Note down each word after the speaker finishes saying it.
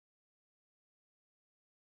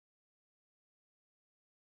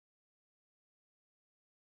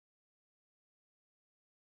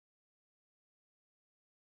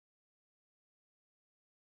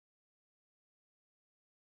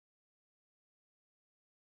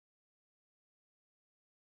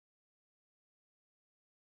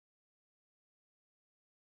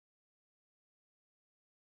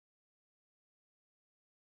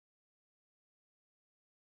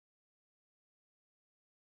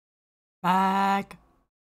Mac.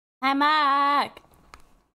 Hi, Mac.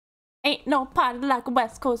 Ain't no party like a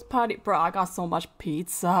West Coast party. Bro, I got so much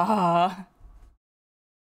pizza.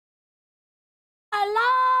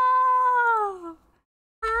 Hello.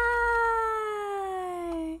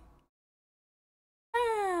 Hi.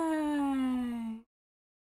 Hi.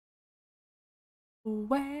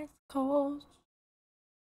 West Coast.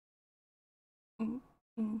 Mm,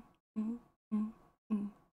 mm, mm, mm, mm.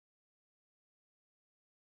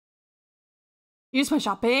 Use my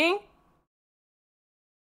shopping?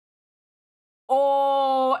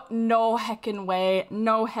 Oh, no heckin' way.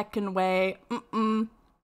 No heckin' way. Mm-mm.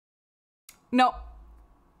 No.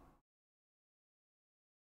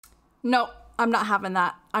 No, I'm not having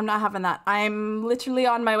that. I'm not having that. I'm literally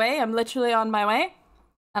on my way. I'm literally on my way.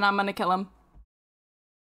 And I'm gonna kill him.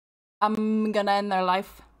 I'm gonna end their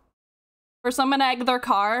life. First, I'm gonna egg their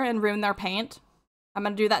car and ruin their paint. I'm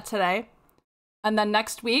gonna do that today. And then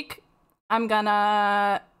next week, I'm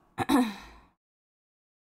gonna...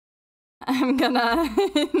 I'm gonna...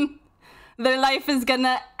 Their life is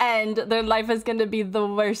gonna end. Their life is gonna be the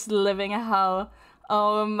worst living hell.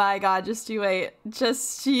 Oh my god, just you wait.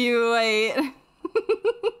 Just you wait.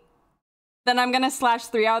 Then I'm gonna slash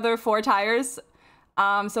 3 out of their 4 tires,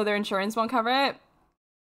 so their insurance won't cover it.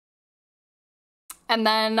 And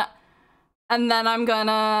then I'm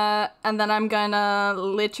gonna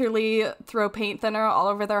literally throw paint thinner all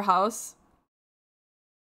over their house.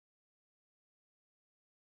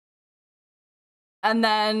 And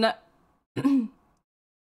then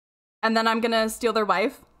I'm gonna steal their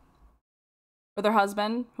wife or their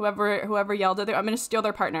husband, whoever yelled at them. I'm gonna steal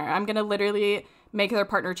their partner. I'm gonna literally make their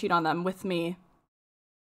partner cheat on them with me.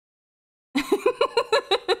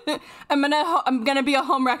 I'm gonna be a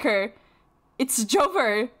homewrecker. It's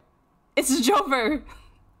Jover. It's Jover.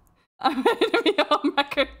 I'm gonna be a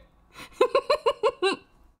homewrecker.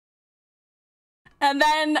 and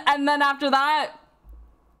then after that,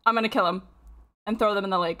 I'm gonna kill him and throw them in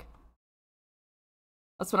the lake.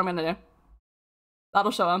 That's what I'm gonna do.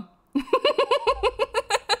 That'll show him.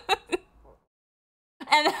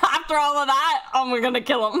 And after all of that, we're gonna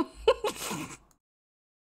kill him.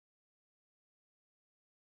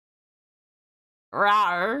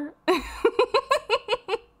 Rawr.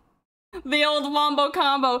 The old wombo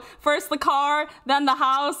combo. First the car, then the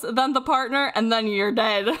house, then the partner, and then you're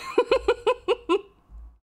dead.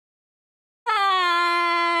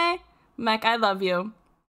 Hi! Mac, I love you.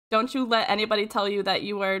 Don't you let anybody tell you that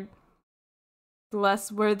you are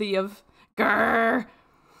less worthy of... Grrr!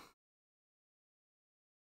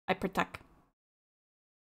 I protect.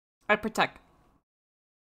 I protect.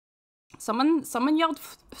 Someone yelled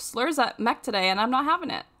slurs at Mech today, and I'm not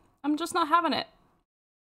having it. I'm just not having it.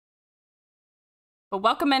 But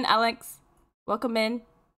welcome in, Alex. Welcome in.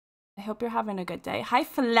 I hope you're having a good day. Hi,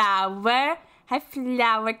 Flower. Hi,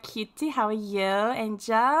 Flower Kitty. How are you,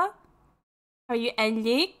 Angel? How are you,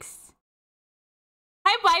 Alex?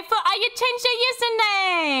 Hi, Waifu. Oh, you changed your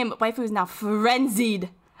username. Waifu is now frenzied.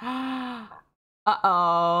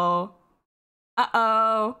 Uh-oh.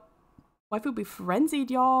 Uh-oh. Waifu be frenzied,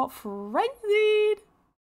 y'all. Frenzied.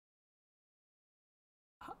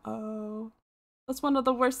 Uh-oh. That's one of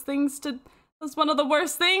the worst things to... That's one of the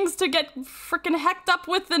worst things to get freaking hecked up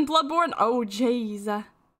with in Bloodborne. Oh, jeez.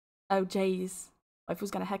 Oh, jeez.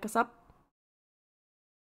 Waifu's gonna heck us up.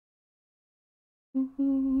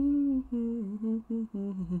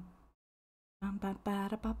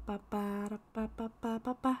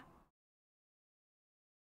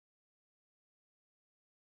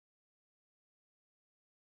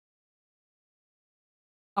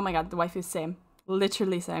 Oh my god, the waifu's same.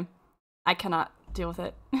 Literally same. I cannot deal with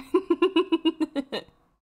it.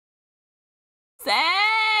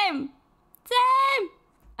 Same! Same!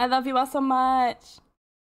 I love you all so much.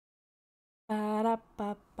 Lint!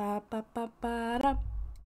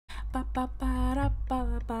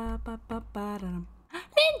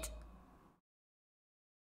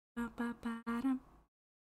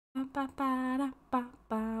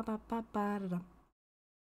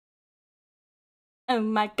 Oh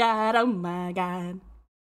my god, oh my god.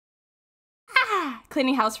 Ah,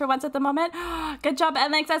 cleaning house for once at the moment. Good job,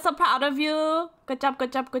 Alex. I'm so proud of you. Good job,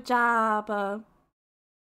 good job, good job.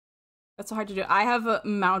 That's so hard to do. I have a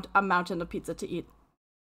mountain of pizza to eat.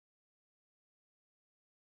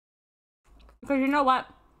 Because you know what?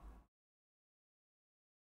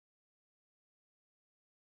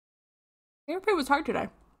 Airplane was hard today. It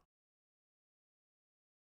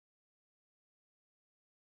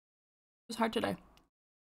was hard today.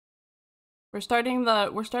 We're starting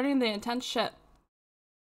the intense shit.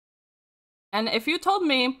 And if you told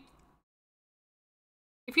me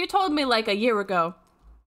like a year ago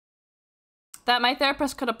that my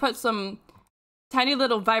therapist could have put some tiny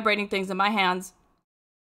little vibrating things in my hands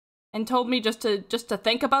and told me just to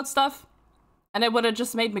think about stuff, and it would have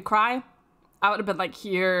just made me cry. I would have been like,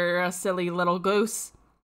 "You're a silly little goose."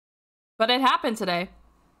 But it happened today.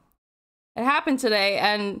 It happened today,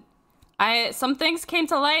 and some things came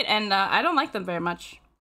to light, and I don't like them very much.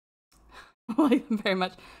 I don't like them very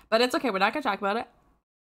much, but it's okay. We're not gonna talk about it.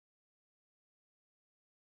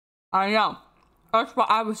 I know. That's what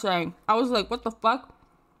I was saying. I was like, "What the fuck?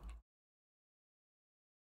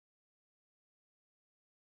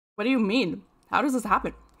 What do you mean? How does this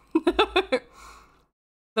happen?"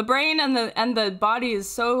 The brain and the body is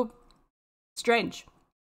so strange.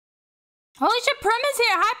 Holy shit, Prim is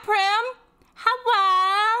here. Hi, Prim.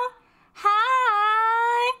 Hello.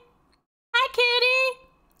 Hi. Hi, cutie.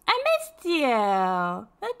 I missed you.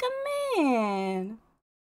 Welcome in.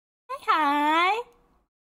 Hi.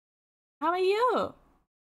 How are you?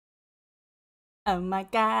 Oh my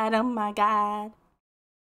god, oh my god.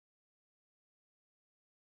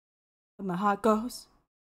 Where my heart goes.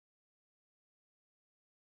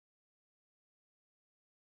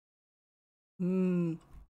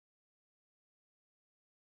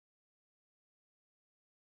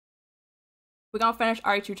 We're gonna finish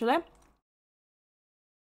RE2 today.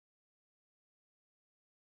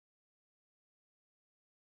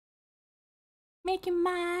 Make your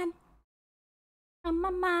mind. On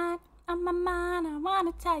my mind, on my mind. I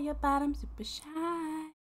wanna tell you about I'm super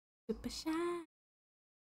shy. Super shy.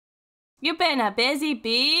 You've been a busy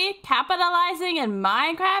bee capitalizing in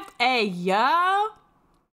Minecraft? Hey, yo.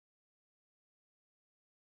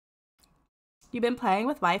 You been playing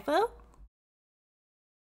with waifu?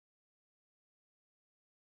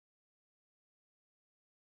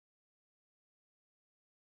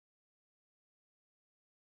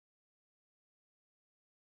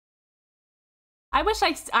 I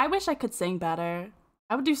wish I could sing better.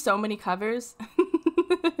 I would do so many covers.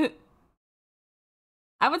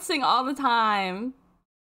 I would sing all the time.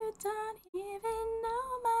 You don't even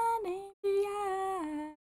know my name,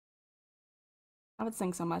 yeah. I would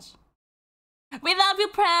sing so much. We love you,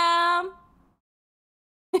 Pram.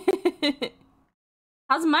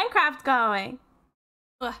 How's Minecraft going?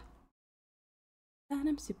 Ugh. And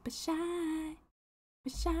I'm super shy,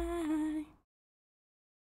 super shy.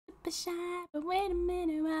 Super shy, but wait a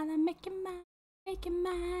minute while I make it mine, make it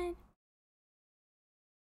mine.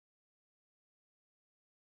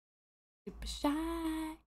 Super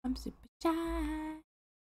shy, I'm super shy.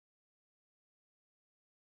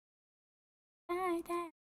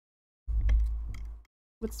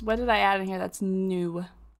 What did I add in here that's new?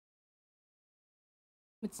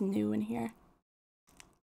 What's new in here?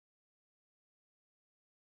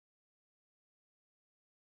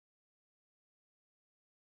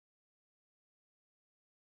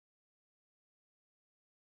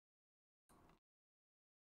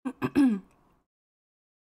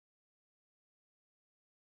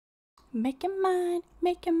 Make it mine,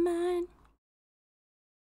 make it mine.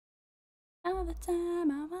 All the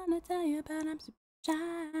time I wanna tell you, but I'm super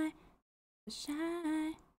shy, super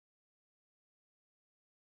shy.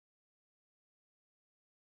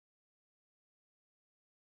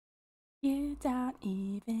 You don't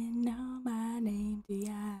even know my name, do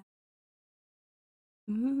ya?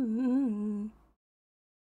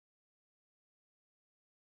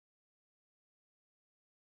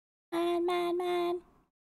 Man, man, man.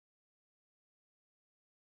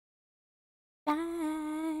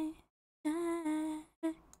 Die,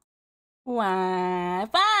 die. Why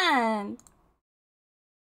fun?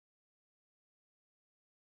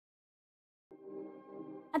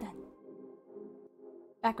 I'm done.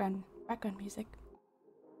 Background music.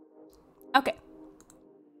 Okay.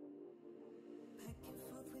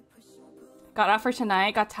 Got off for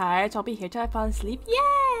tonight, got tired, so I'll be here till I fall asleep.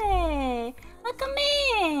 Yay! Welcome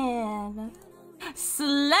in!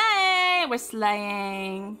 Slay! We're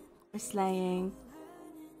slaying. We're slaying.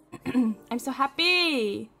 I'm so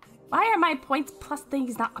happy. Why are my points plus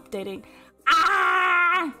things not updating?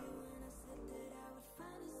 Ah!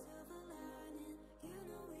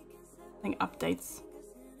 Thing updates.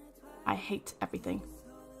 I hate everything.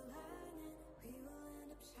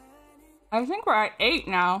 I think we're at 8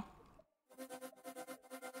 now.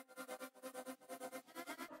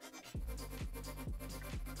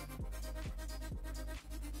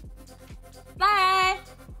 Slay!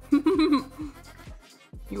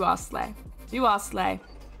 You all slay. You all slay.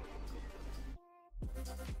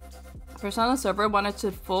 A person on the server wanted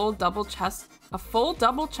a full double chest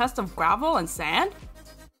of gravel and sand?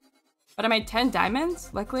 But I made 10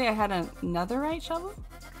 diamonds? Luckily I had a netherite shovel?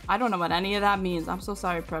 I don't know what any of that means. I'm so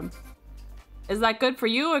sorry, Prim. Is that good for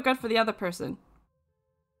you or good for the other person?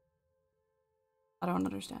 I don't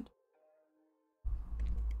understand.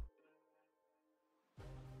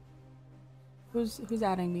 Who's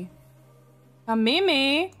adding me?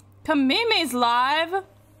 Kamimi! Kamimi's live!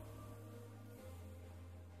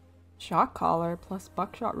 Shot collar plus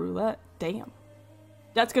buckshot roulette. Damn.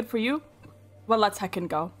 That's good for you? Well, let's heckin'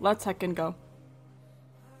 go. Let's heckin' go.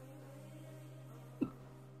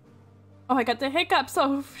 Oh, I got the hiccups,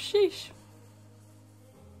 so sheesh.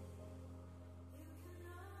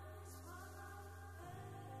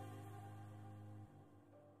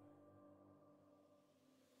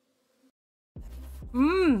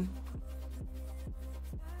 Mmm.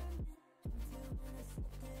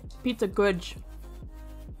 Pizza good.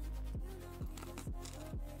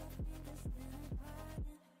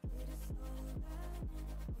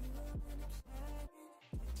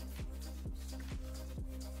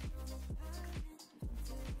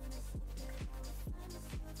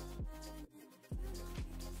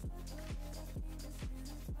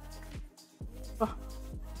 Oh.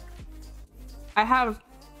 I have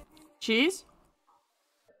cheese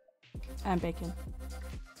and bacon.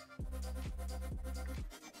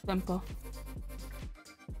 Simple.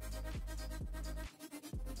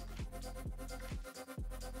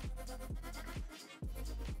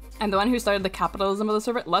 And the one who started the capitalism of the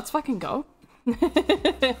server. Let's fucking go.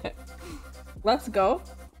 Let's go.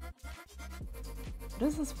 What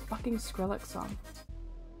is this fucking Skrillex song?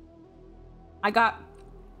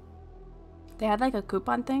 They had like a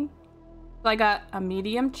coupon thing. So I got a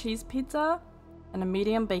medium cheese pizza and a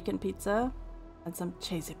medium bacon pizza and some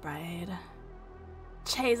cheesy bread.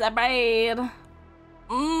 Cheesy bread.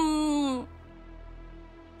 Mmm.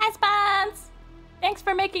 Hi, Spence. Thanks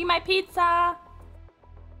for making my pizza.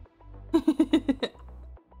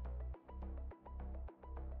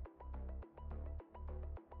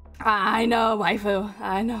 I know, waifu.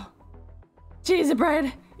 I know. Cheesy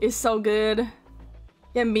bread is so good.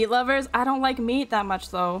 Yeah, meat lovers. I don't like meat that much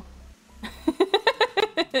though.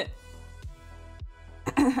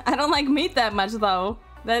 I don't like meat that much though.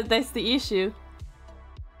 That's the issue.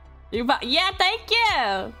 Yeah, thank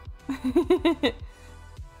you.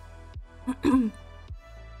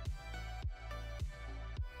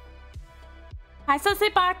 Hi, Susie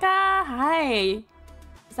Baka. Hi.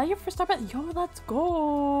 Is that your first Starbucks? Yo, let's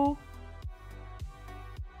go.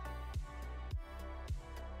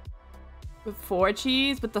 With 4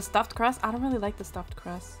 cheese with the stuffed crust. I don't really like the stuffed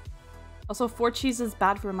crust. Also, 4 cheese is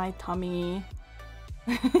bad for my tummy.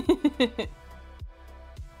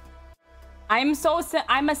 I'm a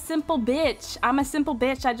simple bitch. I'm a simple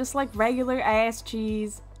bitch. I just like regular ass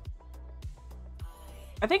cheese.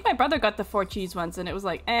 I think my brother got the 4 cheese once and it was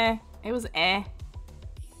like, eh. It was eh.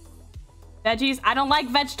 Veggies? I don't like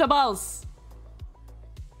vegetables.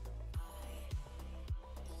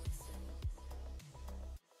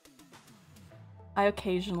 I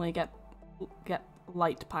occasionally get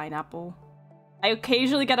light pineapple. I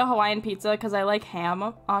occasionally get a Hawaiian pizza because I like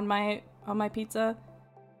ham on my pizza.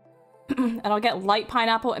 And I'll get light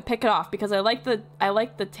pineapple and pick it off because I like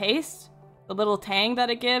the taste, the little tang that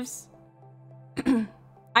it gives.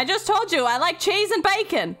 I just told you I like cheese and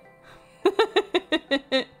bacon.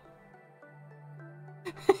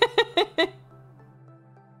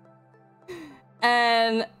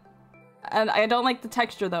 and I don't like the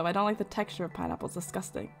texture though. I don't like the texture of pineapple. It's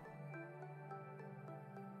disgusting.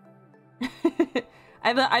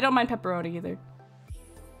 I don't mind pepperoni either.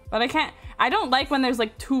 But I don't like when there's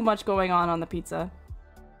like too much going on the pizza.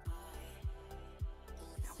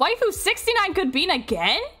 Waifu 69 good bean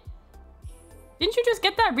again? Didn't you just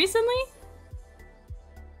get that recently?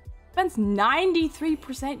 Ben's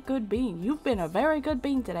 93% good bean. You've been a very good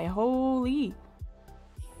bean today. Holy.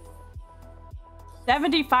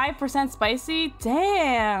 75% spicy?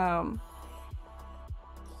 Damn.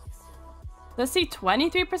 Let's see,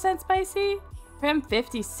 23% spicy? For him,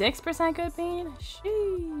 56% good bean?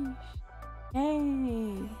 Sheesh.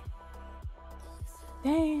 Dang.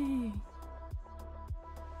 Dang.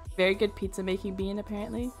 Very good pizza making bean,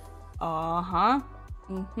 apparently. Uh-huh.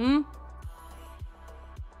 Mm-hmm.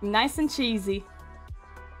 Nice and cheesy.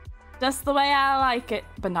 Just the way I like it,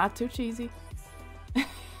 but not too cheesy.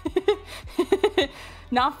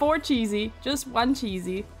 Not 4 cheesy, just 1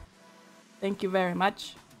 cheesy. Thank you very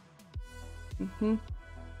much. Mm-hmm.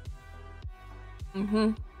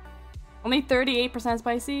 Mm-hmm. Only 38%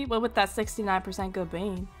 spicy? Well, with that 69% good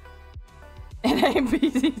bean. It ain't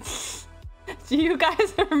easy. Do you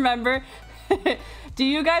guys remember? Do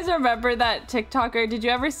you guys remember that TikToker? Did you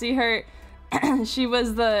ever see her? She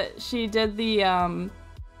did the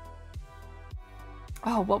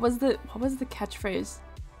oh, what was the catchphrase?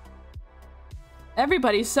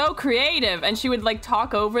 Everybody's so creative. And she would like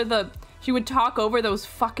talk over those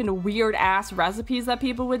fucking weird ass recipes that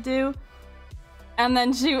people would do. And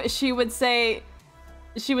then she would say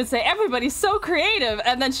everybody's so creative,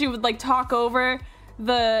 and then she would like talk over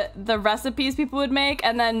the recipes people would make,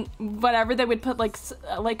 and then whenever they would put like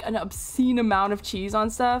an obscene amount of cheese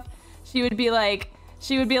on stuff, she would be like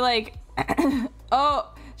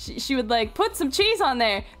oh, she would like put some cheese on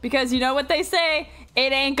there because you know what they say,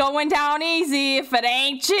 it ain't going down easy if it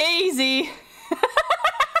ain't cheesy.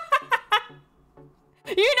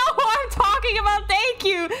 You know who I'm talking about.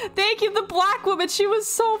 Thank you, the black woman. She was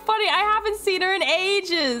so funny. I haven't seen her in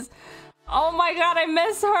ages. Oh my god, I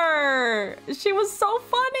miss her. She was so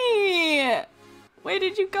funny. Where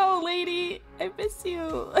did you go, lady? I miss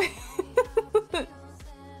you.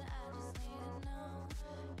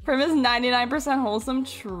 Prim is 99% wholesome.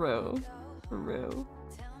 True.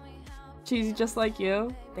 Cheesy just like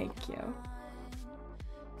you. Thank you.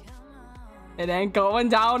 It ain't going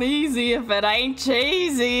down easy if it ain't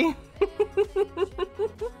cheesy.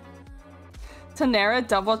 Tanera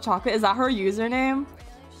Double Chocolate, is that her username?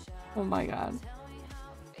 Oh my god.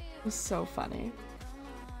 It was so funny.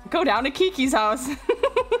 Go down to Kiki's house.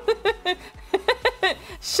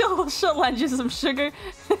 she'll lend you some sugar.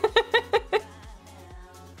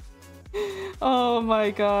 Oh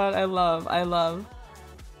my god, I love.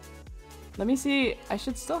 Let me see, I'm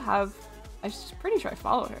pretty sure I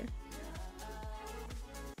follow her.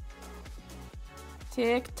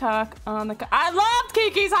 TikTok on the I loved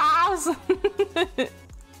Kiki's house.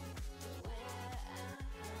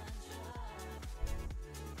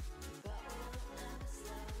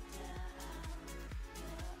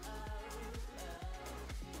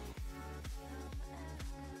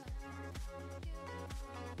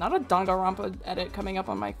 Not a Danganronpa edit coming up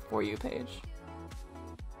on my For You page.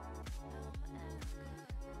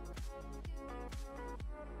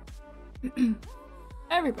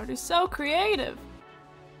 Everybody's so creative.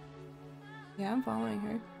 Yeah, I'm following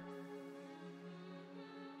her.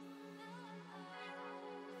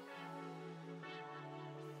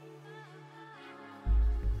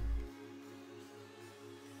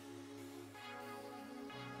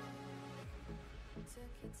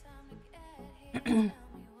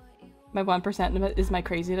 My 1% is my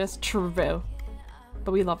craziness. True.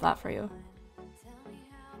 But we love that for you.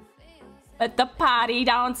 But the party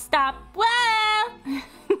don't stop. Well.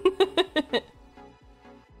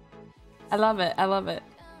 I love it.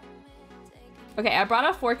 Okay, I brought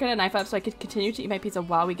a fork and a knife up so I could continue to eat my pizza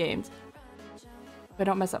while we gamed. But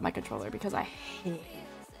don't mess up my controller because I hate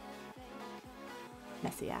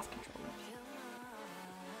messy ass controllers.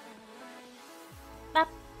 Stop.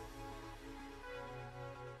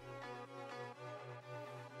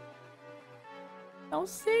 No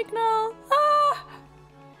signal. Ah!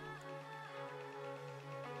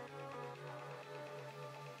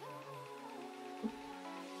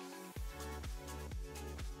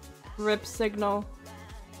 Rip signal.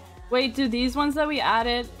 Wait, do these ones that we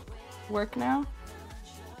added work now?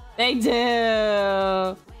 They do!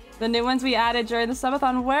 The new ones we added during the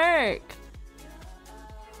subathon work!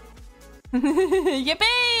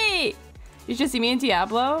 Yippee! You should see me in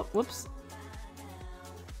Diablo. Whoops.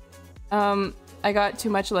 I got too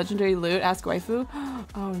much legendary loot. Ask waifu.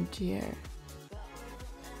 Oh dear.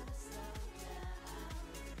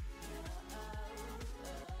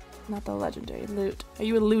 Not the legendary loot. Are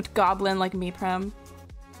you a loot goblin like me, Prem?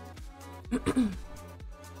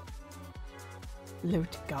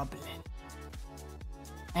 Loot goblin.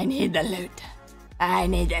 I need the loot. I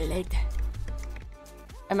need the loot.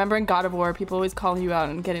 I remember in God of War, people always calling you out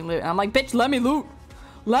and getting loot. And I'm like, bitch, let me loot.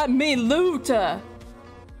 Let me loot. Prem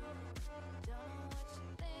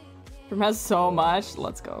has so much.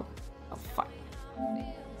 Let's go. Oh, fuck.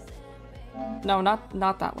 No, not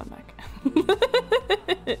that one, Mac.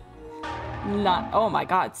 Not. Oh my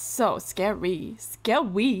god, so scary.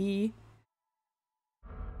 Scary.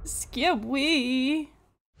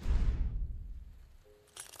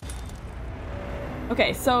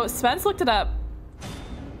 Okay, so Spence looked it up.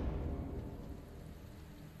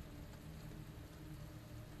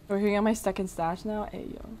 We're hearing on my second stash now.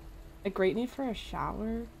 Ayo. A great need for a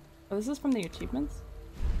shower. Oh, this is from the achievements?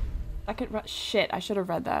 Shit, I should have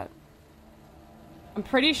read that. I'm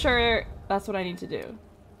pretty sure that's what I need to do.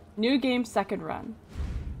 New game, second run.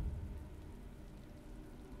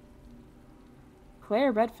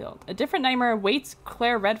 Claire Redfield. A different nightmare awaits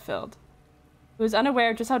Claire Redfield, who is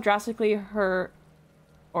unaware of just how drastically her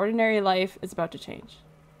ordinary life is about to change.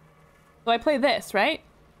 So I play this, right?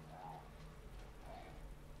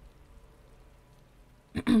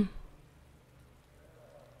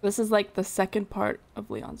 This is like the second part of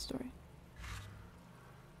Leon's story.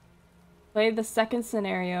 Play the second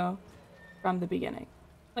scenario from the beginning.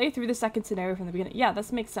 Play through the second scenario from the beginning. Yeah,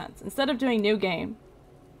 this makes sense. Instead of doing new game,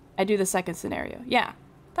 I do the second scenario. Yeah,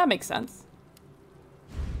 that makes sense.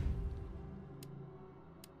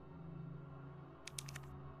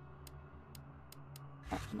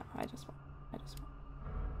 No, I just want.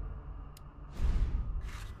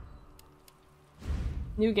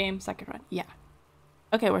 New game, second run. Yeah.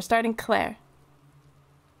 Okay, we're starting Claire.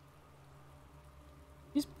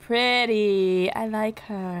 She's pretty. I like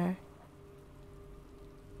her.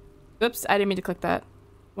 Oops, I didn't mean to click that.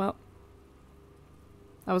 Well,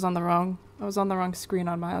 I was on the wrong screen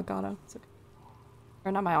on my Elgato. It's okay.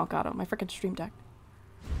 Or not my Elgato, my freaking Stream Deck.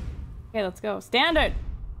 Okay, let's go. Standard!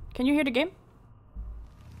 Can you hear the game?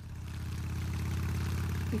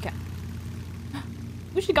 Okay.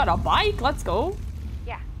 Ooh, she got a bike. Let's go.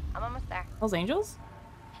 Yeah, I'm almost there. Hells Angels?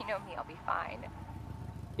 You know me, I'll be fine.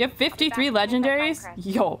 You have 53 legendaries?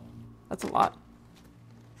 Yo, that's a lot.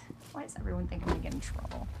 Why does everyone think I'm gonna get in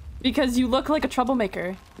trouble? Because you look like a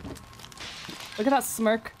troublemaker. Look at that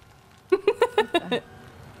smirk.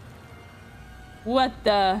 What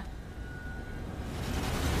the?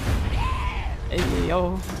 Hey,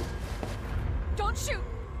 yo. Don't shoot!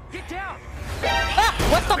 Get down! Ah,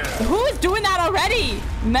 what the? Who is doing that already?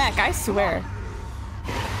 Mech, I swear.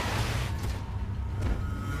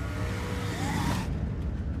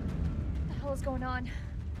 What the hell is going on?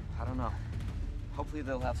 I don't know. Hopefully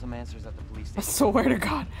they'll have some answers at the police I station. swear to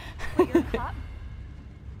God. Wait, you're a cop?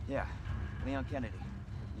 Yeah, Leon Kennedy.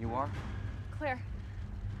 You are? Claire.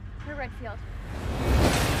 Claire Redfield.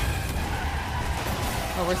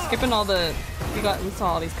 Oh, we're skipping all the. We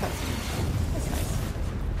saw all these cutscenes. That's nice.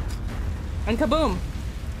 And kaboom!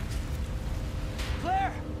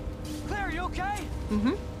 Claire! Claire, you okay?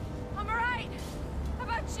 Mm-hmm. I'm alright! How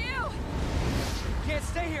about you? Can't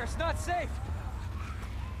stay here, it's not safe!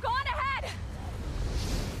 Go on ahead!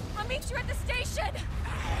 I'll meet you at the station!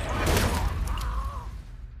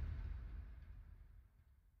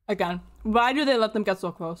 Again, why do they let them get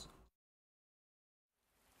so close?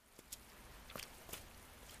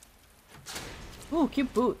 Ooh,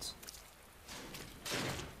 cute boots.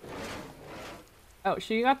 Oh,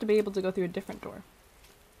 she got to be able to go through a different door.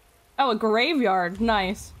 Oh, a graveyard.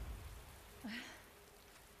 Nice.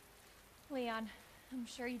 Leon, I'm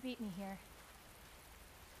sure you beat me here.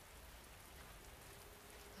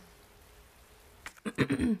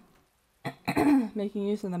 Making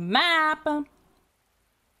use of the map.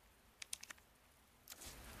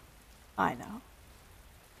 I know.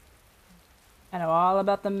 I know all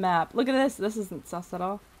about the map. Look at this. This isn't sus at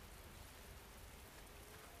all.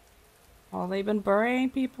 Oh, they've been burying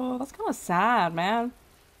people. That's kind of sad, man.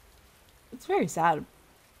 It's very sad.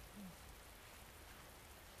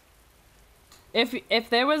 If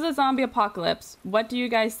there was a zombie apocalypse, what do you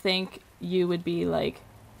guys think you would be like?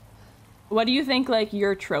 What do you think like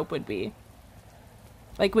your trope would be?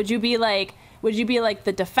 Like, would you be like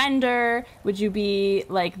the defender? Would you be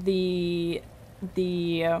like the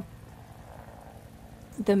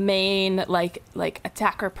main like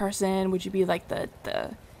attacker person? Would you be like the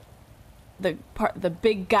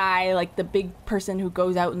big guy, like the big person who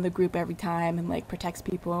goes out in the group every time and like protects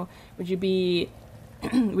people? Would you be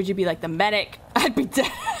would you be like the medic? I'd be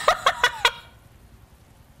dead.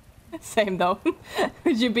 Same though.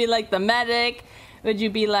 Would you be like the medic? Would you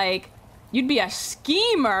be like, you'd be a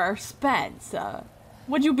schemer, Spence?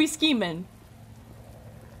 Would you be scheming?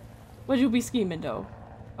 Would you be scheming though?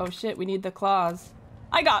 Oh shit, we need the claws.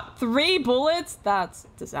 I got 3 bullets? That's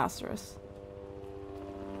disastrous.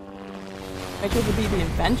 Rachel would be the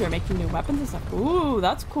inventor, making new weapons and stuff. Ooh,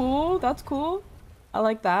 that's cool. That's cool. I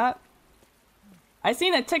like that. I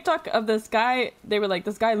seen a TikTok of this guy. They were like,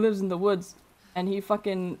 this guy lives in the woods and he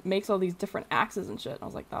fucking makes all these different axes and shit. I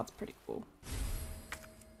was like, that's pretty cool.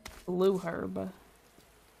 Blue herb.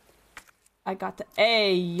 I got to.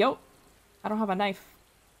 Hey, yo. I don't have a knife.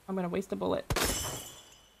 I'm gonna waste a bullet.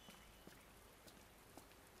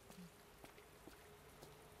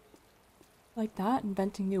 Like that,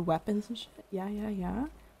 inventing new weapons and shit. Yeah, yeah,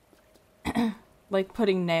 yeah. Like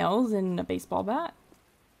putting nails in a baseball bat.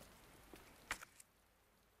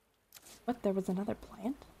 What? There was another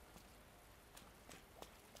plant?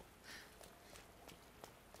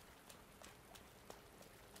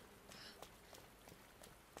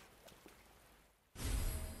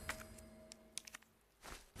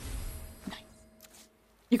 Nice.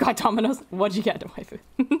 You got dominoes? What'd you get, waifu?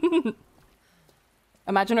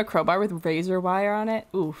 Imagine a crowbar with razor wire on it.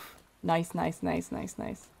 Oof. Nice, nice, nice, nice,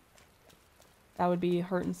 nice. That would be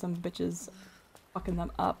hurting some bitches. Fucking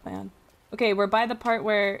them up, man. Okay, we're by the part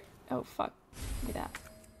where... Oh, fuck. Look at that.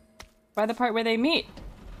 By the part where they meet.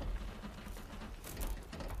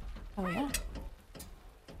 Oh yeah.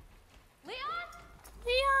 Leon?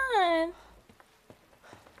 Leon!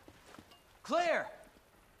 Claire!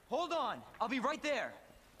 Hold on. I'll be right there.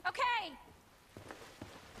 Okay.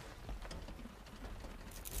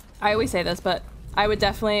 I always say this, but I would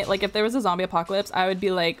definitely, like, if there was a zombie apocalypse, I would be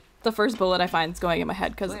like, the first bullet I find is going in my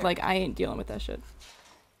head, because, like, I ain't dealing with that shit.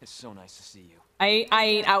 It's so nice to see you. I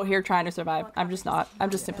ain't out here trying to survive. I'm just not. I'm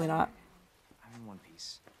just simply not. I'm in one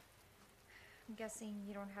piece. I'm guessing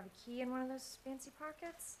you don't have a key in one of those fancy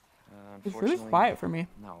pockets? It's really quiet for me.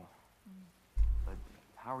 No. But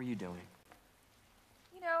how are you doing?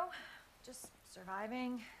 You know, just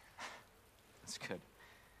surviving. That's good.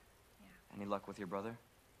 Yeah. Any luck with your brother?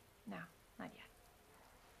 No, not yet.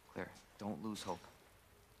 Claire, don't lose hope.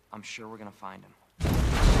 I'm sure we're gonna find him.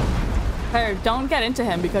 Claire, don't get into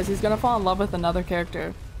him because he's gonna fall in love with another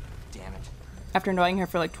character. Damn it. After knowing her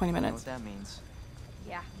for like 20 You know minutes. what that means?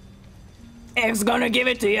 Yeah. It's gonna give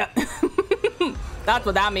it to you. That's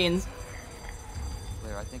what that means.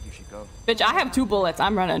 Claire, I think you should go. Bitch, I have 2 bullets.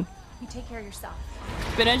 I'm running. You take care of yourself.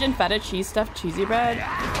 Spinach and feta cheese stuffed cheesy bread.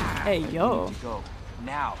 Hey, yo. You need to go.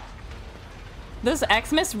 Now. This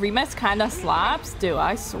Xmas remix kinda slaps. Dude,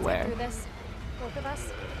 I Let's get swear. through this. Both of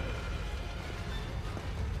us.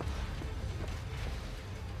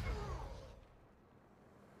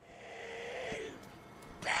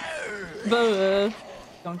 Buh.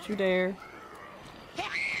 Don't you dare.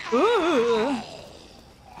 Ooh.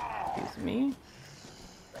 Excuse me.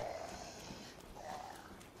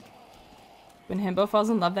 When Himbo falls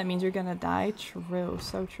in love, that means you're gonna die? True.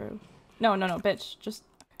 So true. No, no, no, bitch. Just...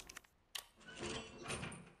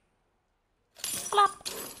 Flop.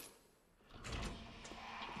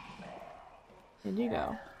 Here you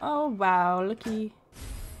go. Oh, wow. Looky.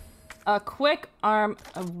 A quick arm...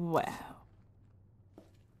 wow.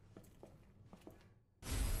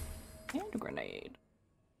 And a grenade.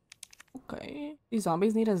 Okay. These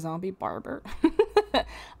zombies need a zombie barber.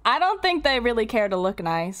 I don't think they really care to look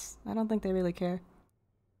nice. I don't think they really care.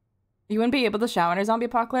 You wouldn't be able to shower in a zombie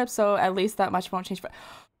apocalypse, so at least that much won't change for—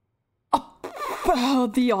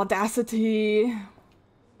 Oh, the audacity.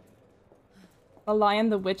 The lion,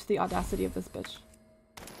 the witch, the audacity of this bitch.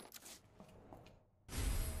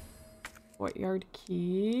 Courtyard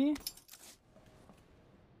key.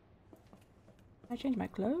 Can I change my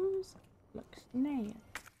clothes? Looks nice.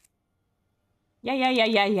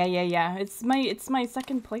 Yeah. It's my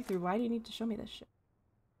second playthrough. Why do you need to show me this shit?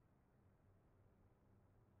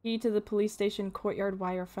 Key to the police station courtyard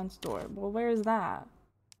wire fence door. Well, where is that?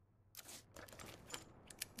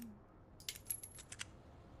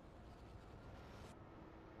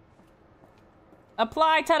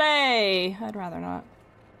 Apply today! I'd rather not.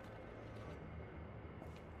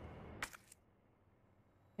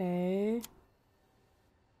 Okay.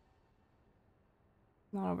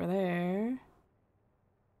 Not over there.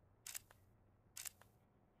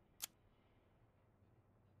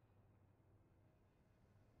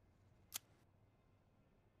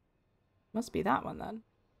 Must be that one then.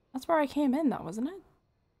 That's where I came in though, wasn't it?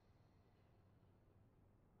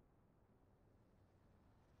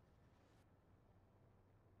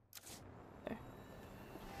 There.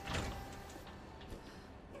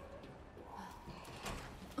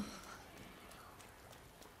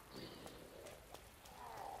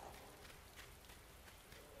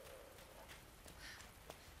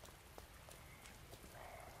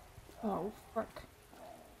 Oh, frick.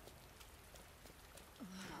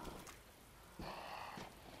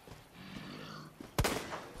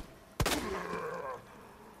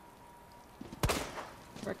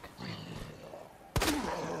 Frick.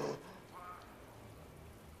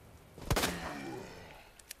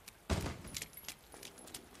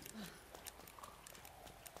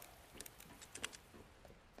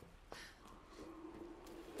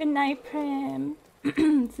 Good night, Prim.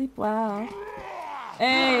 Sleep well.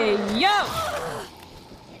 Hey, yo!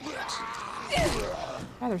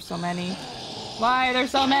 Why are there so many? Why are there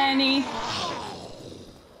so many?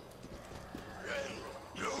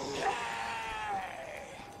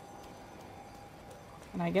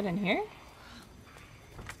 Can I get in here?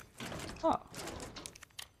 Oh.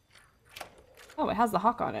 Oh, it has the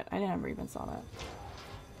hawk on it. I never even saw that.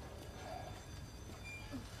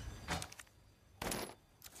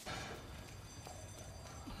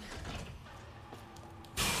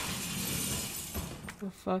 The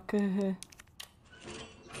fuck?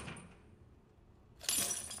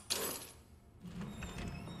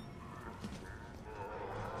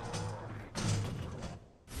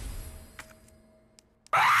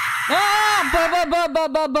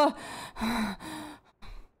 Ah!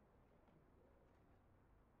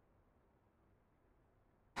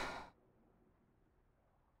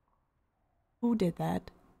 Who did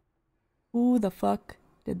that? Who the fuck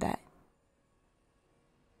did that?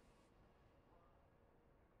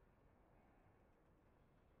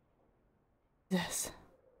 This.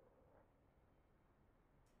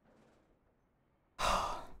 You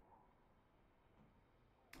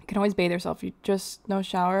can always bathe yourself. You just no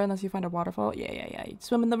shower unless you find a waterfall. Yeah. You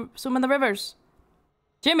swim in the rivers.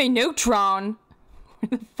 Jimmy Neutron.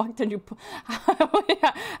 Where the fuck did you?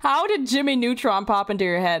 How did Jimmy Neutron pop into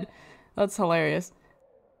your head? That's hilarious.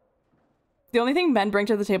 The only thing men bring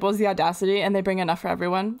to the table is the audacity, and they bring enough for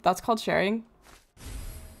everyone. That's called sharing.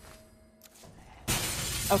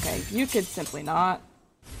 Okay, you could simply not.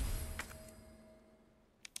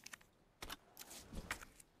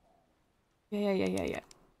 Yeah.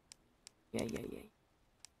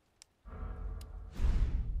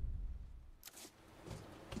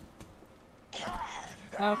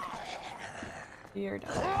 Okay. You're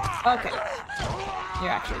done. Okay. You're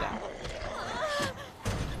actually done.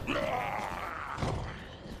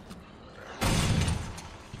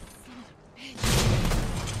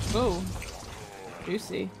 Ooh.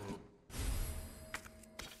 Juicy.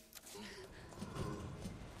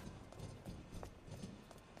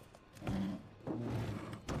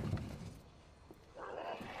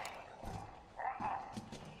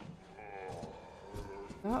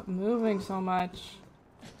 Stop moving so much.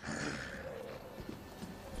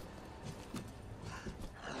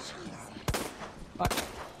 Fuck.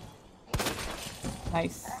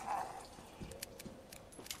 Nice.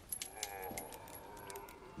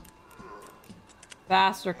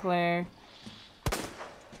 Faster, Claire.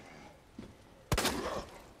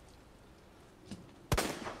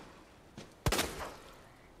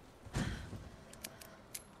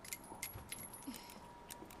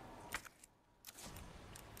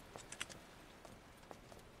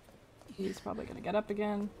 He's probably gonna get up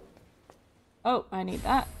again. Oh, I need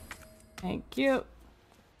that. Thank you.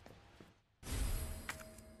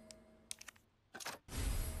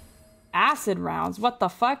 Acid rounds? What the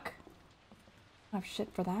fuck? I have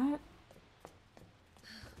shit for that.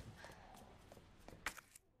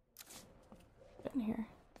 Get in here.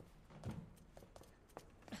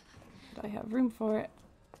 Do I have room for it?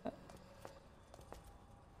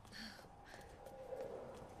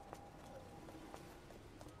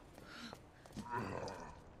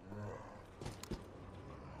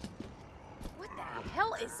 What the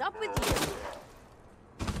hell is up with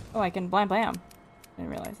you? Oh, I can blam blam. I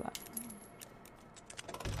didn't realize that.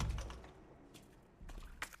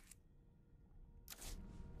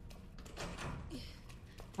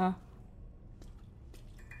 Huh?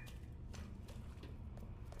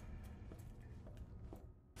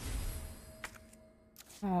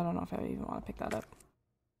 I don't know if I even want to pick that up.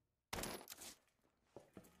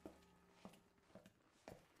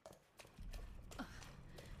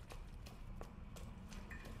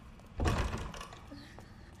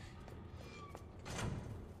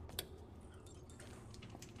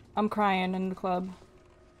 I'm crying in the club.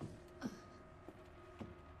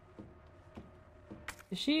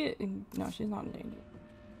 Is she? No, she's not in danger.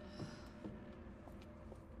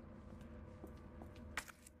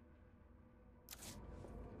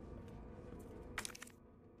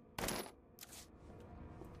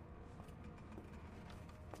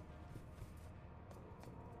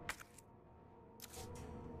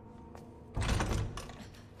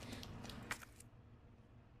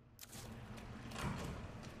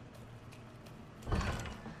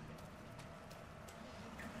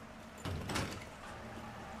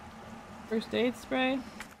 First aid spray.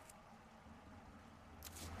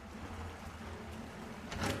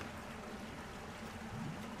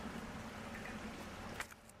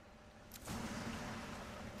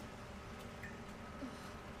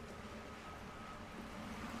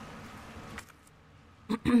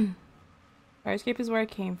 Fire escape is where I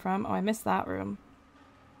came from. Oh, I missed that room.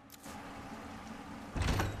 I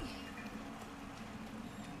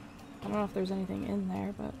don't know if there's anything in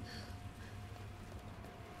there, but...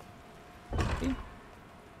 See?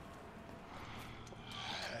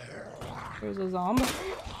 There's a zombie.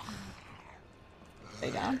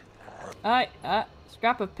 Stay down.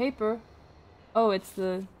 Scrap of paper. Oh, it's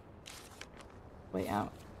the way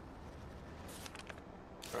out.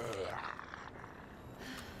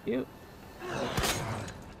 Cute.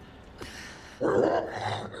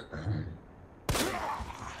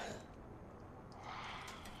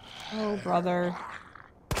 Oh, brother.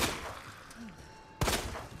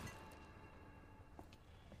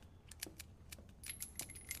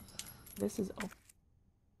 This is open.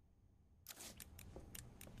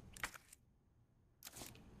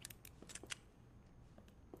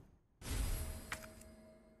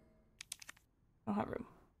 I don't have room.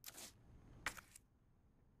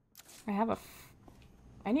 I have a...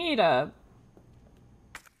 I need a...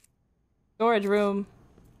 storage room.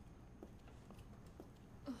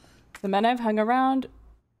 The men I've hung around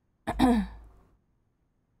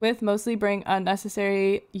with mostly bring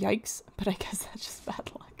unnecessary yikes, but I guess that's just bad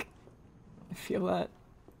luck. I feel that.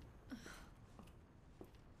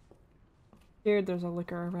 Scared there's a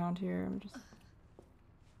liquor around here. I'm just...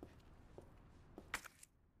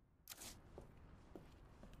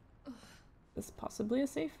 Is this possibly a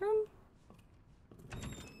safe room?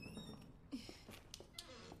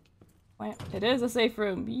 It is a safe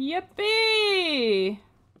room. Yippee!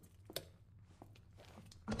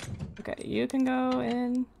 Okay, you can go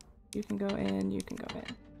in. You can go in. You can go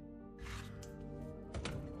in.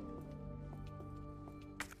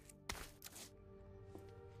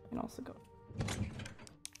 You can also go.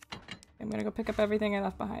 I'm gonna go pick up everything I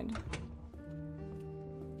left behind.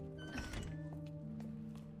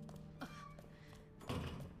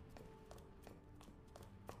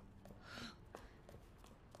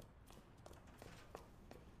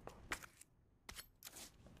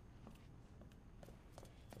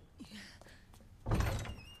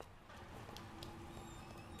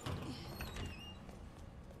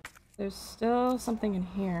 There's still something in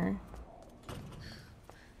here.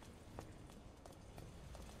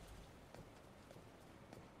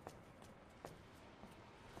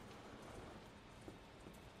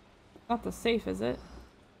 Not the safe, is it?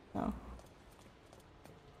 No.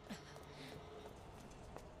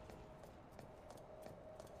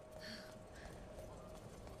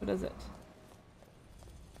 What is it?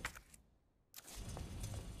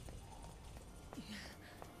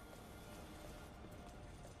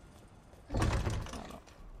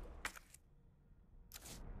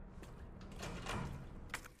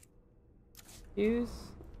 Use.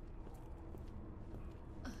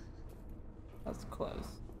 That's close.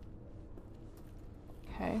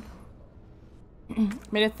 Okay.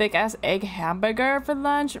 Made a thick ass egg hamburger for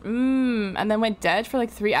lunch. And then went dead for like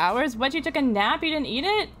 3 hours. What? You took a nap? You didn't eat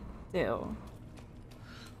it? Ew.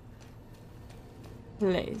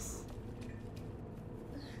 Please.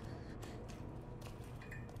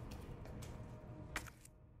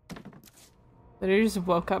 Literally just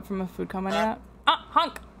woke up from a food coma nap. Ah,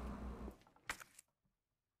 honk!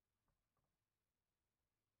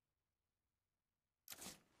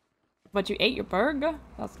 But you ate your burger?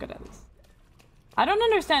 That's good at least. I don't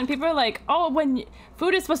understand. People are like, oh, when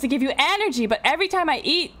food is supposed to give you energy, but every time I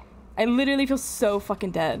eat, I literally feel so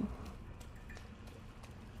fucking dead.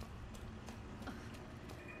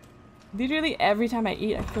 Literally every time I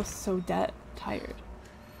eat, I feel so dead, tired.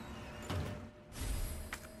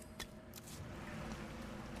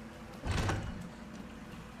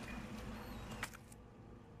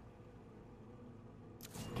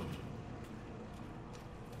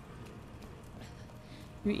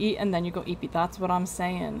 You eat and then you go eat. That's what I'm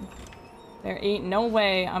saying. There ain't no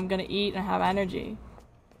way I'm gonna eat and have energy.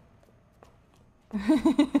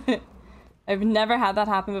 I've never had that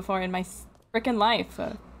happen before in my freaking life.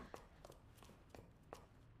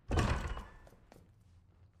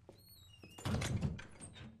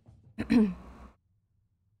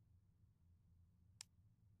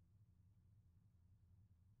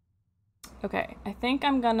 Okay, I think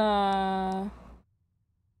I'm gonna...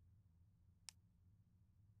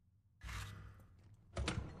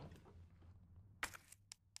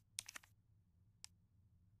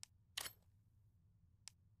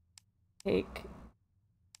 take...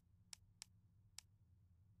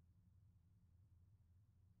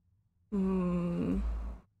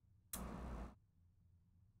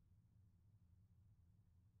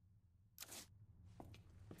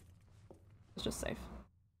 It's just safe.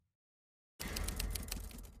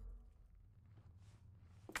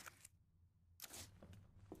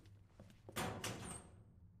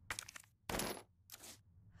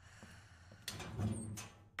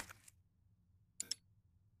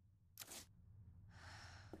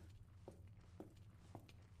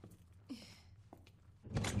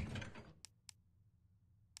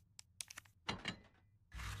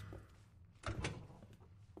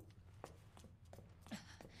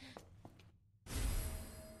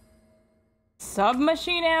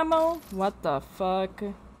 Submachine ammo? What the fuck?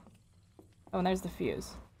 Oh, and there's the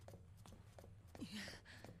fuse.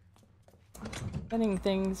 Getting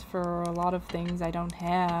things for a lot of things I don't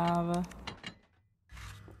have.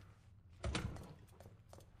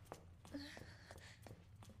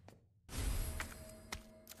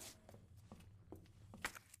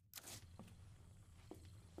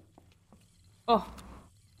 Oh.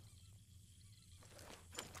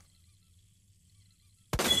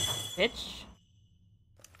 Bitch.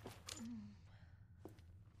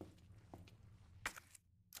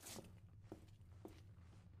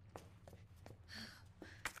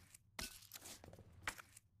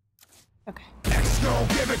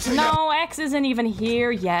 No, X isn't even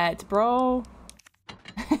here yet, bro.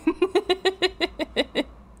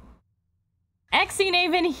 X ain't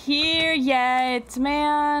even here yet,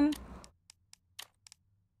 man.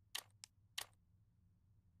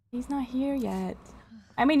 He's not here yet.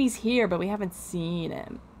 I mean, he's here, but we haven't seen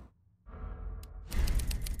him.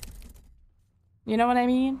 You know what I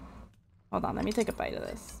mean? Hold on, let me take a bite of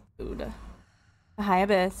this food. Hi,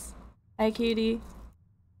 Abyss. Hi, cutie.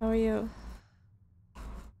 How are you?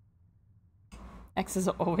 X is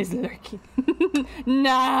always lurking.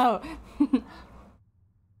 No!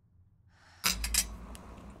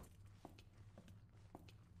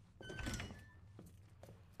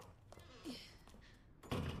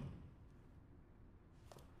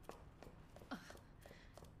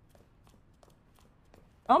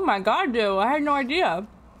 Oh my god, dude, I had no idea.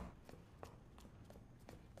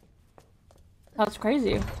 That's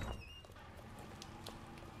crazy.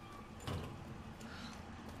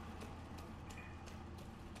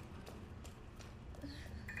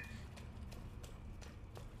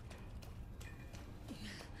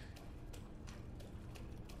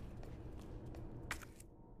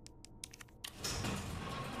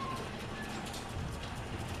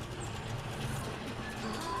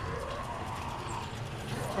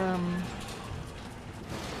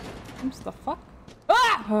 What's the fuck?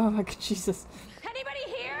 Ah! Oh my god, Jesus. Anybody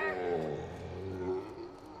here?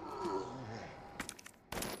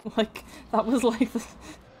 Like, that was like the...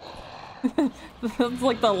 that was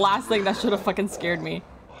like the last thing that should have fucking scared me.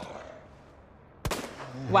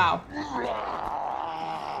 Wow.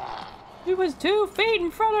 He was 2 feet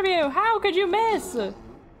in front of you! How could you miss?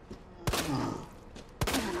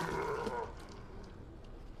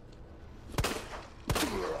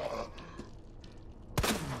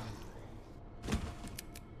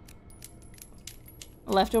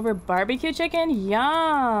 Leftover barbecue chicken?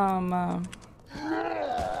 Yum!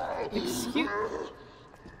 Excuse...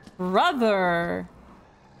 Brother!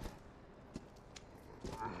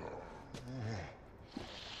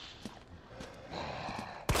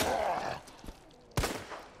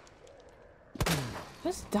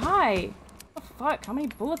 Just die! What the fuck? How many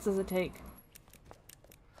bullets does it take?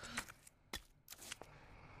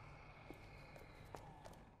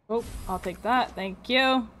 Oh, I'll take that. Thank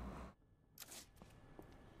you.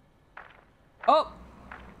 Oh!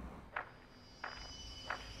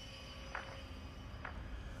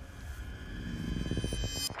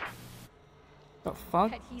 The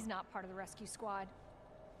fuck? Bet he's not part of the rescue squad.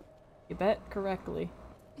 You bet correctly.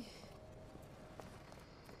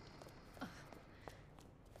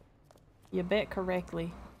 You bet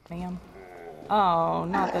correctly, ma'am. Oh,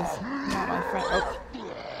 not this. Not my friend. Oh.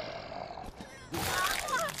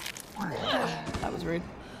 That was rude.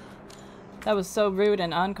 That was so rude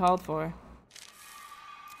and uncalled for.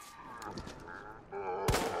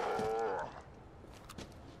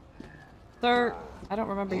 Sir, I don't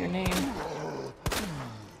remember your name.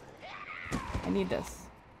 I need this.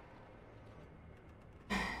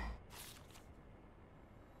 I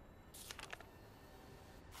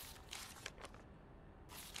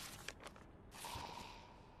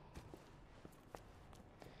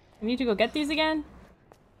need to go get these again?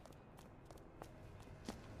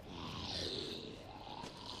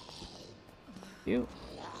 You.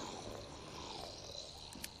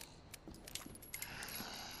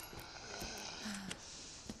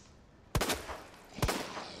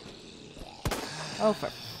 Oh,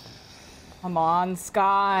 for... Come on,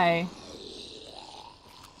 Sky.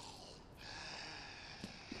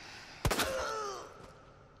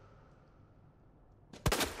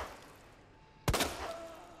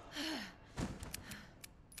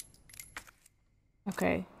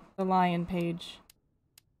 Okay, the lion page.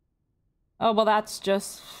 Oh, well that's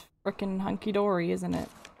just frickin' hunky-dory, isn't it?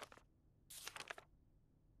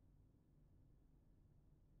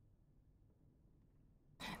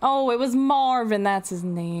 Oh, it was Marvin, that's his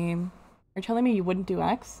name. Are you telling me you wouldn't do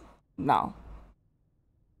X? No.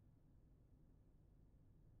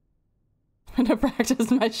 I'm gonna practice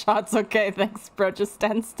my shots. Okay, thanks, bro. Just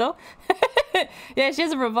stand still. Yeah, she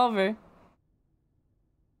has a revolver.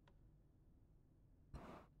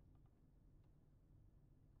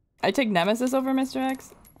 I take Nemesis over Mr.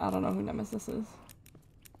 X? I don't know who Nemesis is.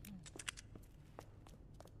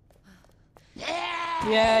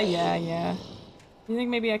 Yeah. You think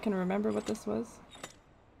maybe I can remember what this was?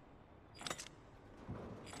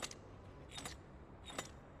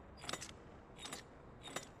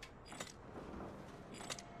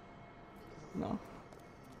 No.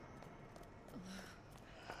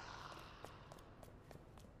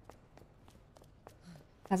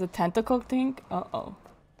 Has a tentacle tank? Uh-oh.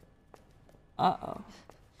 Uh-oh.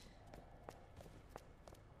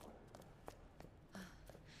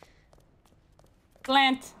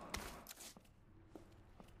 Plant.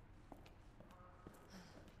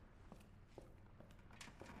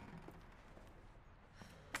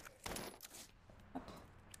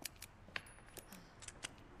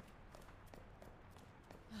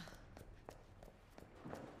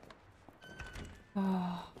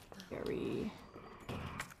 Oh, very.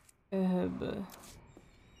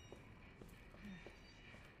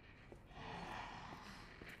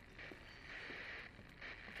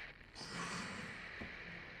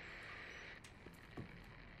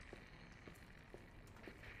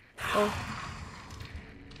 Oh.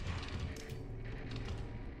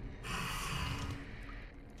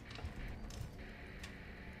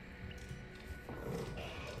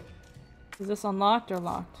 Is this unlocked or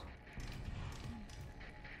locked?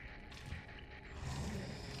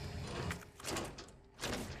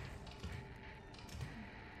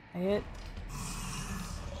 Quiet.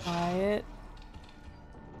 Quiet.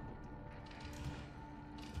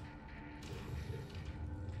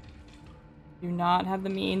 Do not have the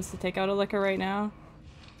means to take out a liquor right now.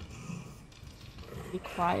 Be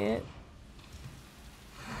quiet.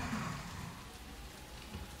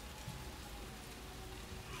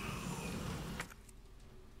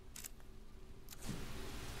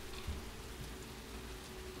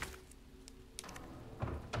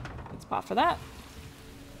 Good spot for that.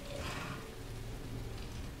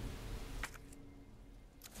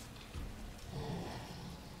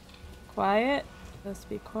 Quiet. Just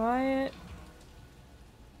be quiet.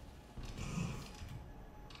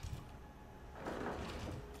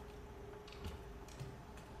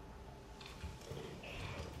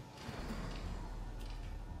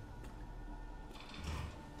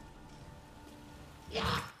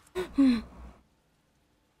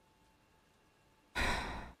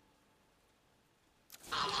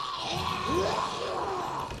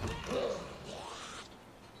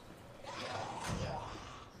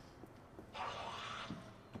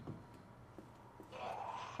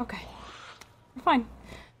 Okay. We're fine.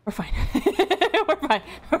 We're fine. We're fine.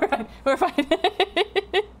 We're fine. We're fine.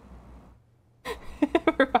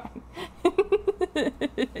 We're fine.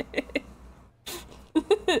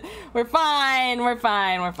 We're fine. We're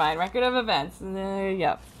fine. We're fine. Record of events.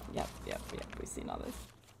 Yep. We've seen all this.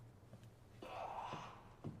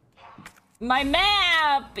 My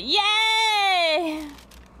map! Yay!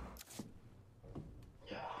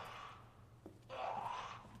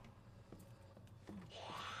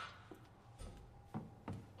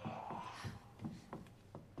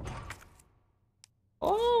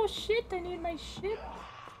 Oh shit, I need my ship.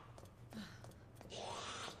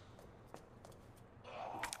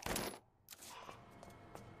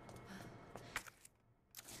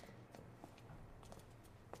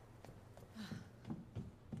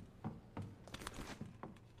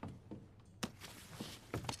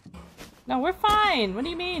 No, we're fine. What do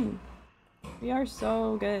you mean? We are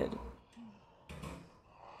so good.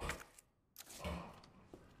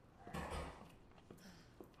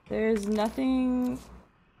 There's nothing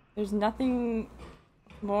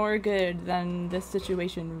more good than this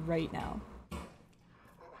situation right now.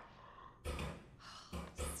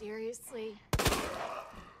 Seriously? God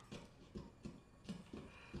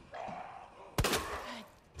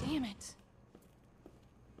damn it.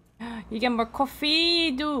 You get more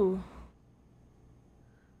coffee, do.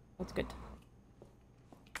 That's good.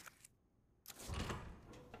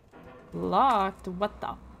 Locked? What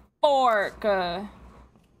the fork?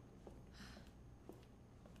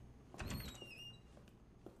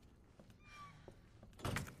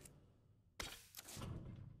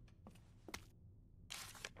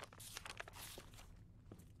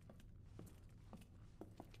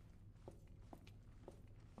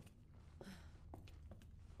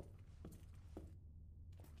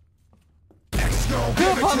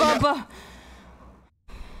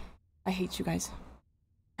 I hate you guys.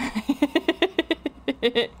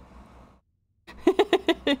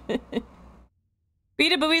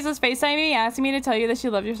 Rita Boobies was FaceTiming me, asking me to tell you that she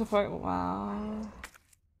loved your support. Wow.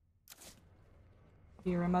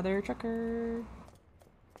 You're a mother trucker.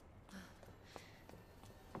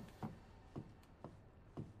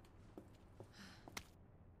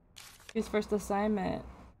 His first assignment.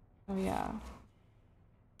 Oh yeah.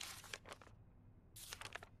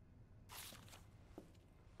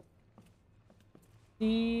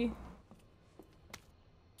 D.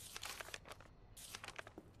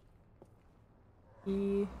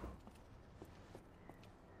 E.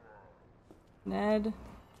 Ned.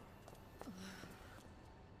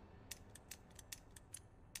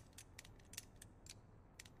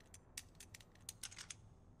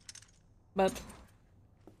 But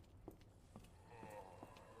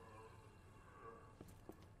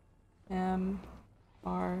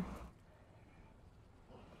R.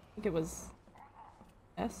 I think it was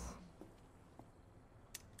S.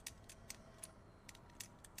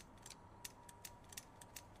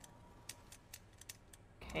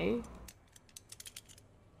 Okay.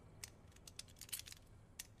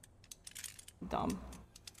 Dumb.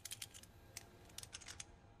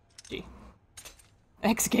 G.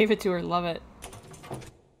 X gave it to her, love it.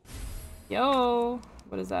 Yo!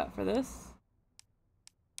 What is that for this?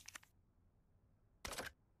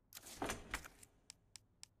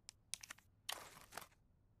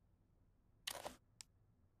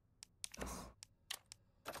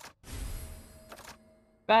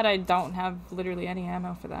 Bad I don't have literally any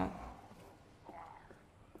ammo for that.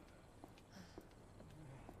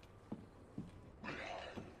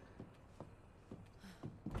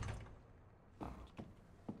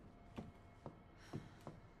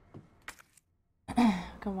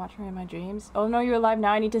 Come watch me in my dreams. Oh no, you're alive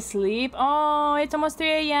now. I need to sleep. Oh, it's almost 3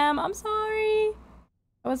 a.m. I'm sorry.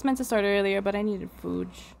 I was meant to start earlier, but I needed food.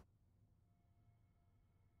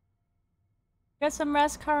 Get some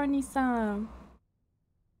rest, Karani-san.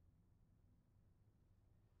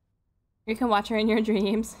 You can watch her in your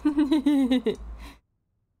dreams.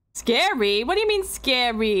 Scary? What do you mean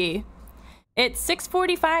scary? It's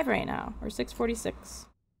 6:45 right now, or 6:46.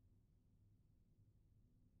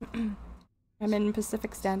 I'm in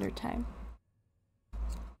Pacific Standard Time.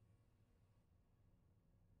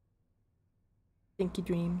 Stinky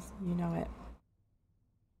dreams, you know it.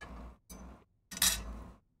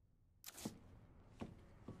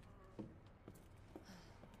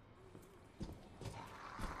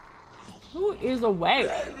 Who is awake?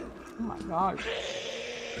 Oh my gosh.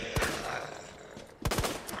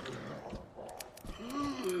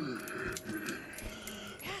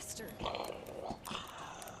 Bastard.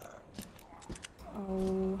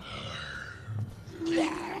 Oh.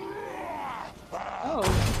 Oh.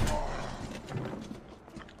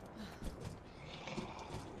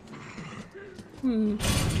 I don't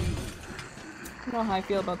know how I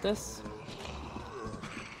feel about this.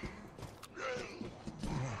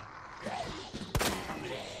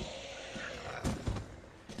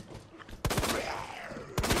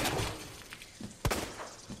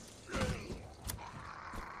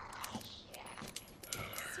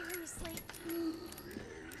 Seriously?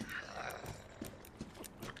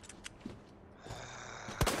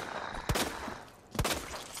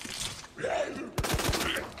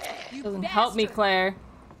 Doesn't help me, Claire.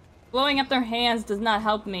 Blowing up their hands does not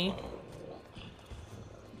help me.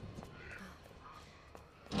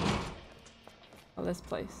 Oh, this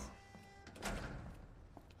place.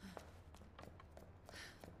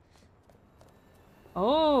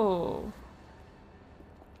 Oh.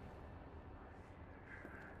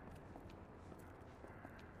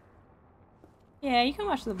 Yeah, you can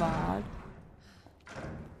watch the VOD.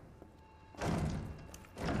 I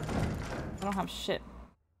don't have shit.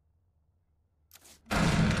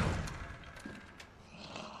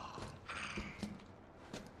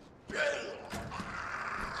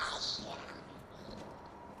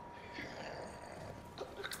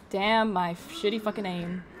 Damn my shitty fucking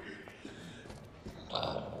aim.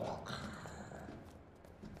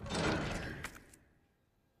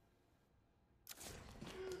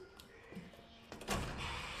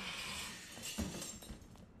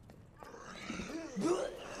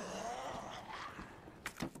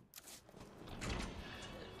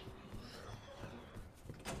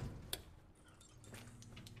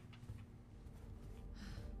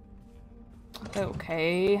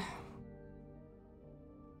 Okay.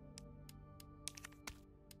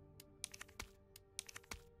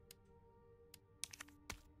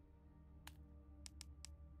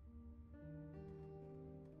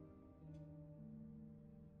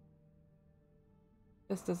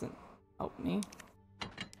 This doesn't help me.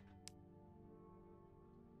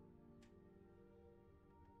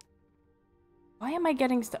 Why am I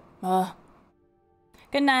getting stuck?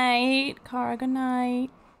 Good night, Kara. Good night.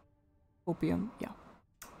 Opium. Yeah.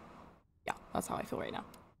 Yeah, that's how I feel right now.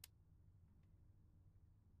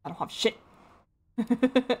 I don't have shit.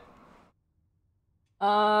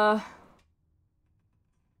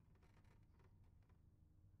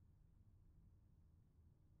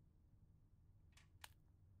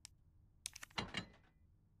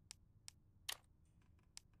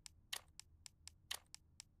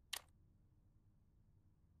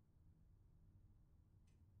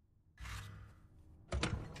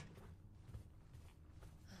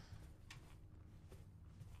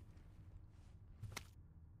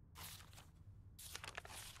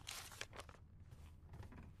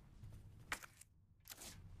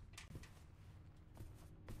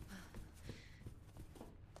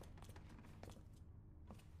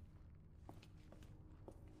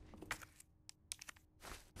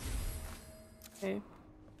 Okay. I'm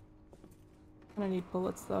gonna need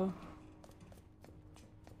bullets though.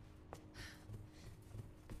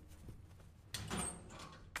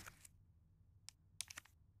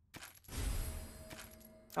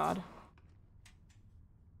 God.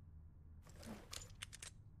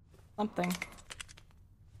 Something.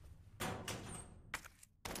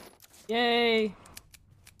 Yay!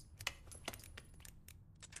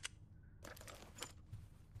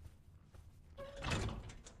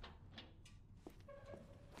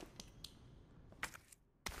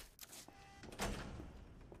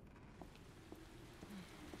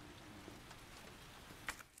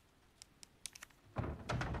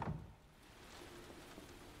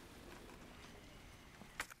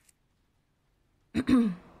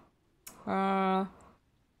 uh,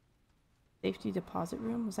 Safety deposit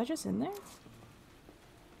room? Was I just in there?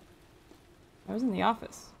 I was in the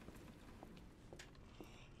office.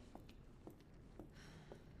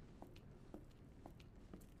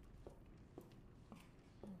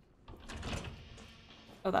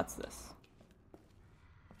 Oh, that's this.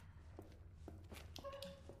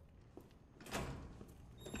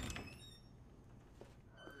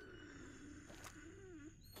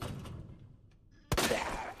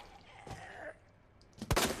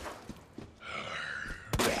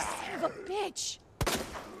 Son of a bitch!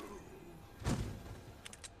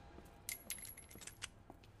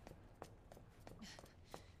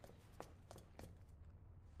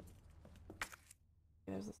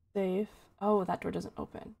 There's a safe. Oh, that door doesn't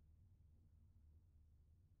open.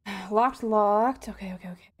 Locked, locked. Okay, okay,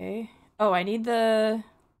 okay. Oh, I need to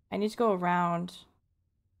go around.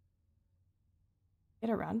 Get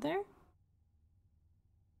around there?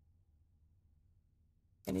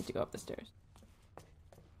 I need to go up the stairs.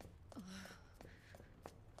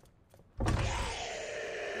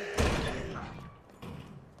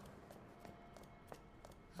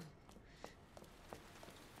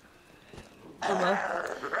 Hello.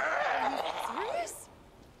 Serious?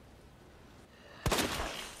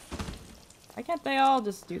 Why can't they all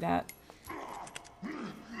just do that?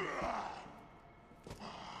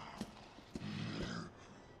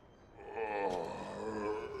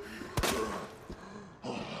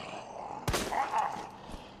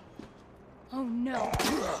 Oh no.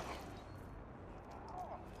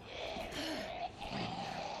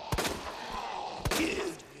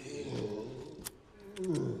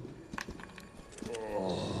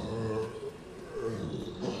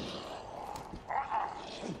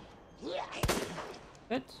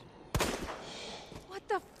 Good. What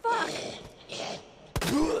the fuck?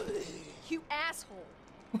 You asshole.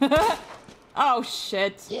 Oh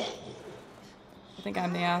shit. I think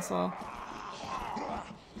I'm the asshole.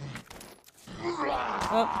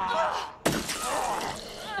 Oh.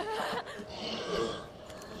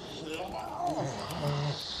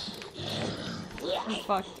 I'm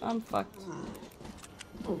fucked. I'm fucked.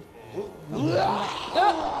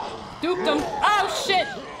 Duped him. Oh shit!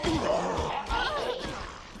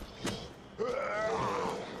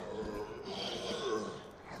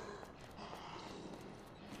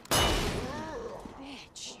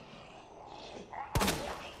 Bitch.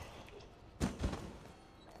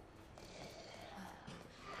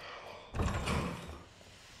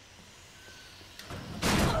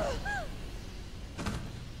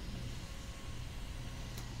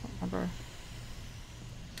 Remember.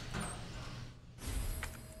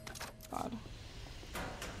 God.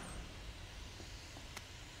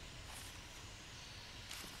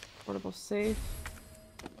 Portable safe.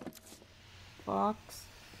 Box.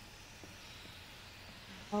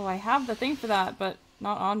 Oh, I have the thing for that, but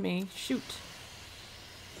not on me. Shoot.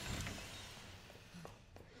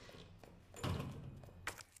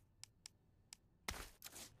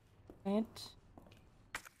 Plant.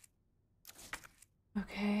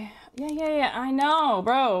 Okay. Yeah, I know,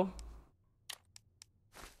 bro.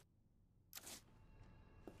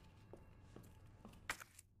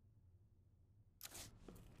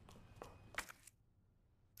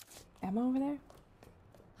 Ammo over there?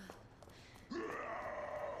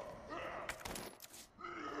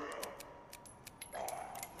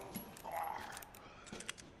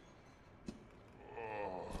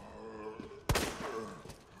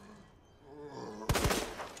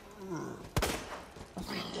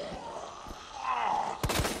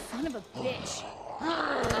 Son of a bitch.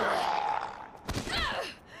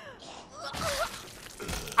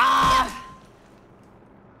 Ah!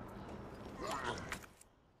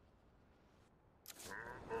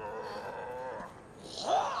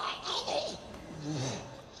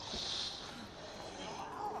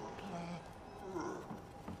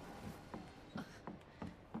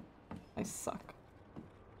 I suck.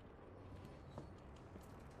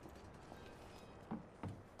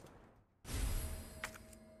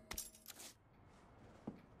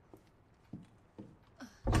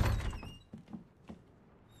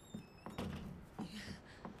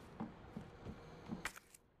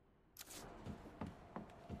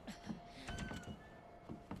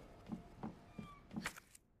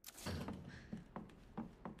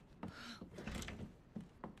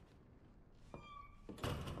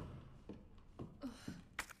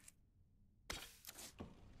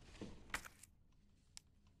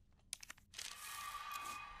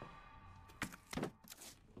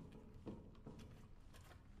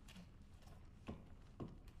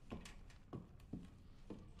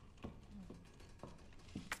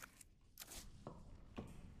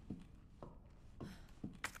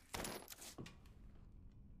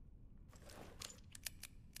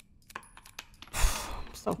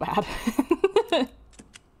 So bad.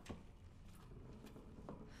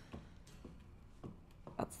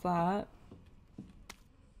 That's that.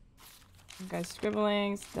 You guys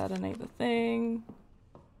scribbling, detonate the thing.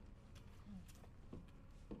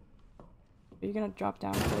 Are you gonna drop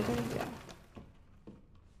down further? Yeah.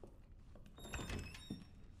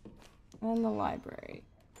 And the library.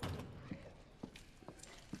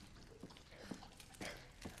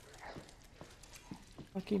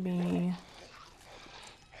 Lucky me.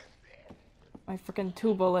 My freaking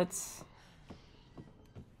 2 bullets.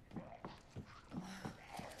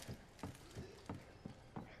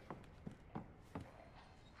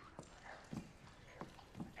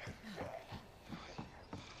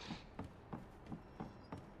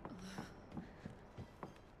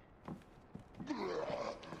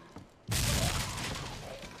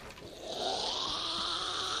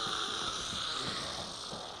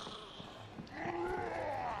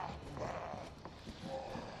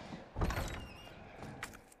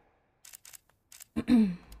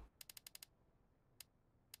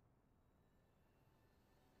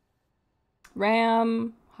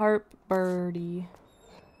 Ram, harp, birdie.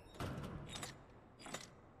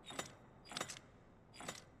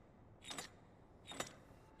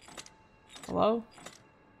 Hello?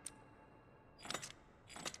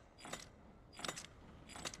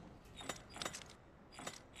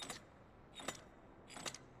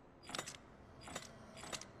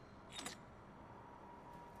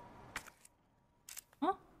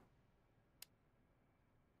 Huh?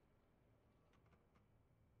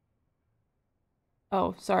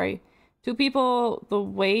 Oh, sorry. 2 people, the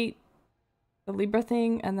weight, the Libra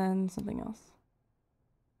thing, and then something else.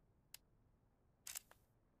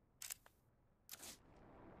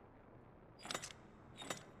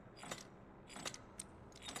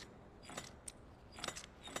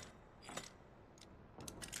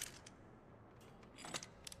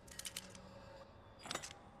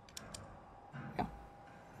 Yeah.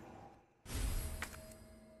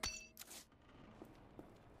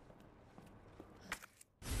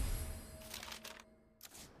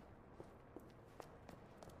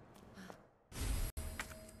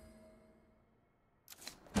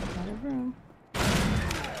 Another room.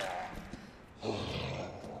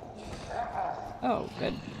 Oh,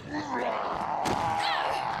 good.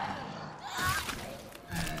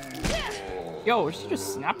 Yo, did she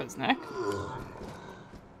just snap his neck?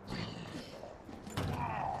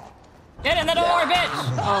 Get in the door,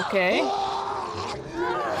 bitch! Okay.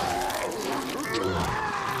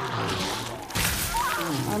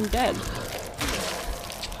 I'm dead.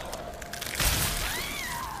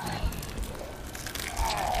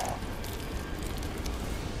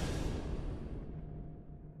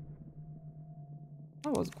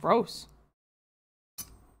 That was gross.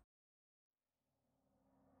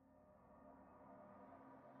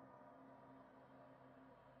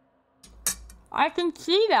 I can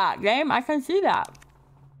see that, game. I can see that.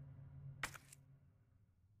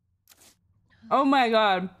 Oh my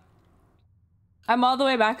god. I'm all the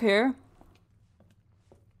way back here.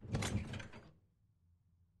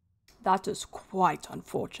 That is quite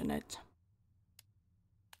unfortunate.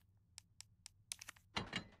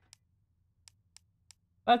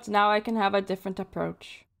 But now I can have a different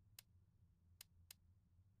approach.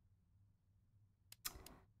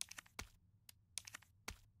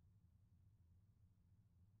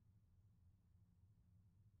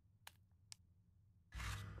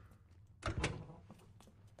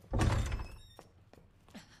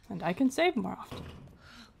 And I can save more often.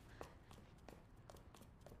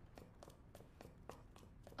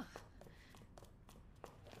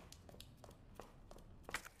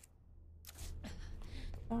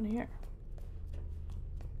 Down here.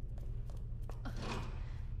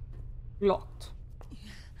 Locked.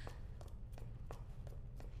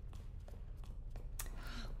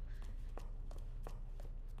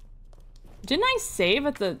 Didn't I save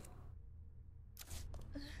at the...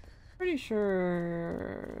 Pretty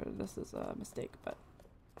sure this is a mistake, but...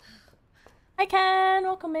 Hi Ken!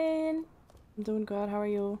 Welcome in! I'm doing good, how are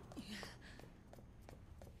you?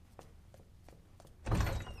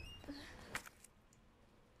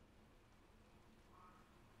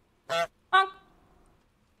 Ah.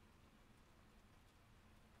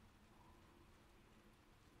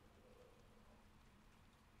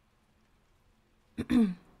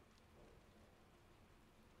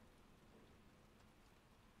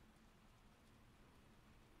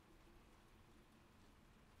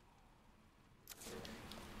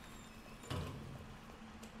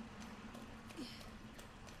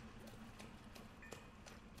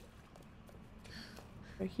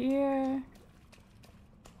 Over here.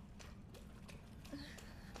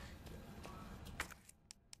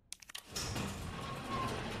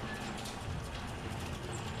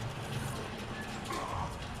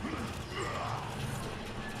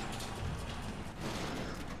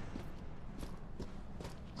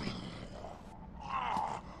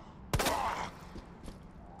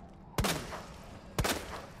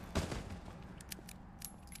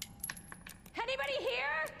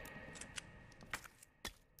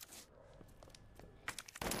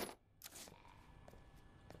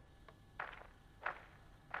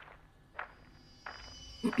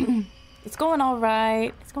 It's going all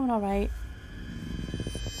right. It's going all right.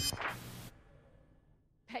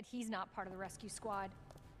 Bet he's not part of the rescue squad.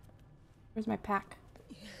 Where's my pack?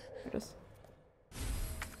 There it is.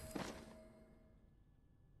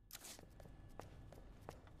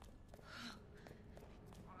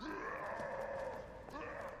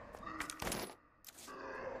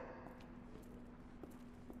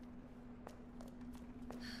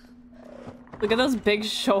 Look at those big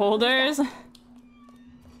shoulders.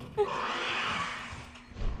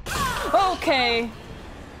 Okay.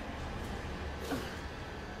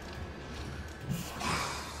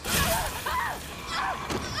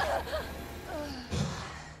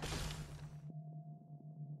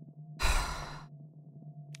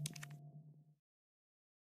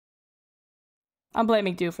 I'm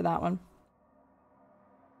blaming Dew for that one.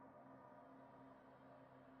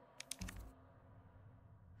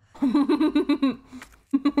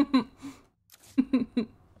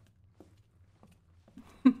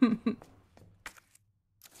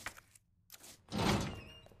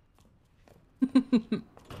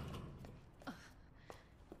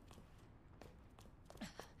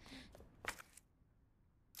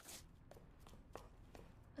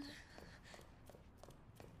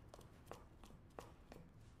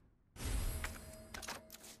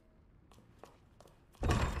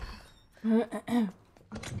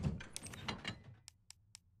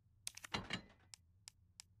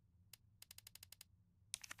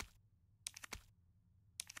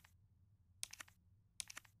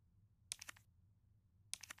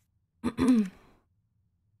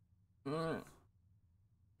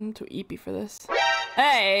 I'm too eepy for this.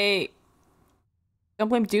 Hey! Don't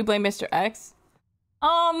blame Dew, blame Mr. X.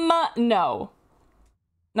 No.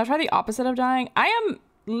 Now try the opposite of dying. I am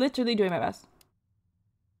literally doing my best.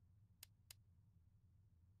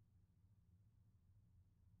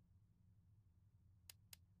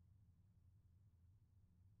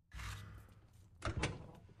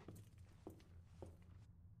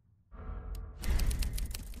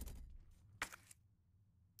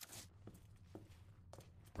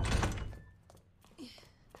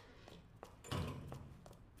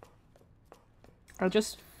 I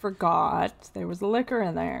just forgot there was liquor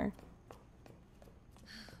in there.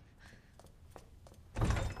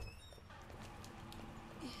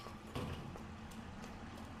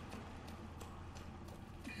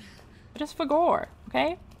 Just for gore,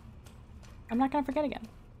 okay? I'm not gonna forget again.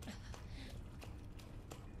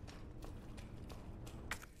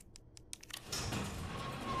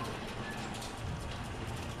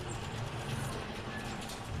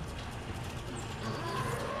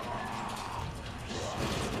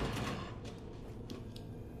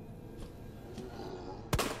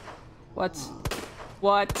 What?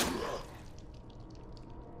 What?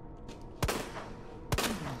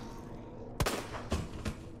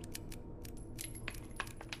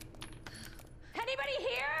 Anybody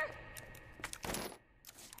here?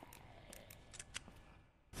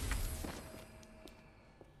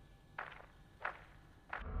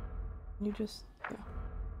 You just... Yeah.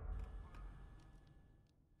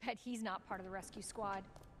 Bet he's not part of the rescue squad.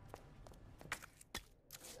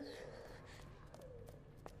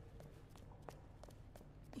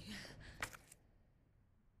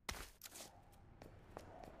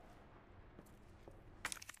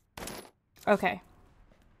 Okay.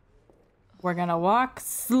 We're gonna walk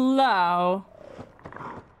slow.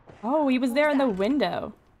 Oh, he was there in the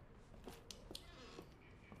window.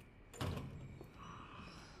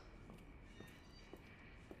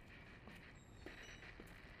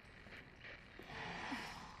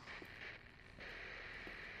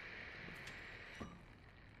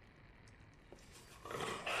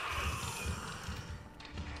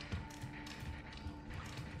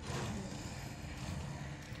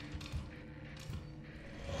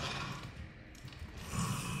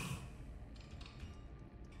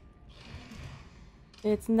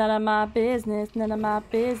 It's none of my business, none of my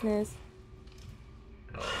business.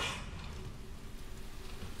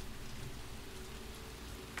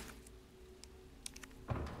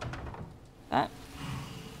 That.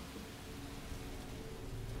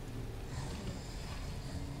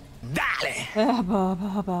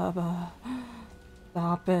 Dale!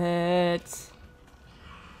 Stop it.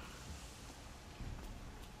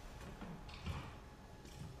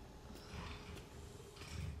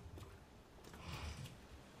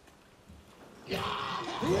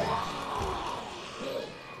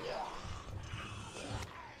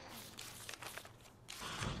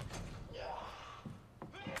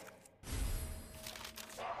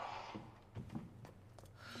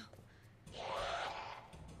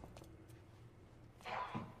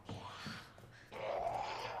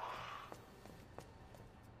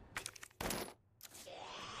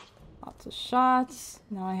 Lots of shots.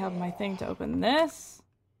 Now I have my thing to open this.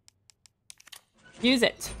 Use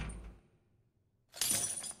it.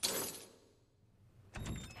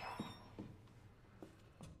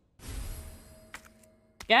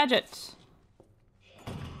 Gadget.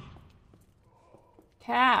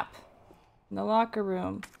 Cap. In the locker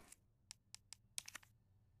room.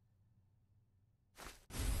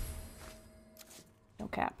 No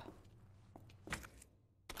cap.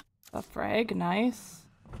 A frag, nice.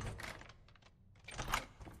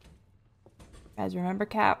 Guys, remember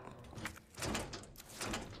cap.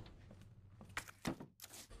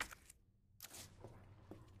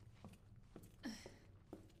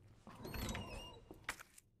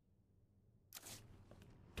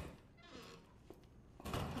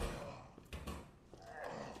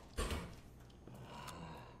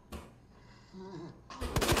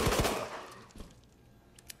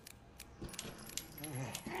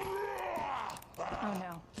 Oh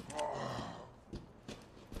no.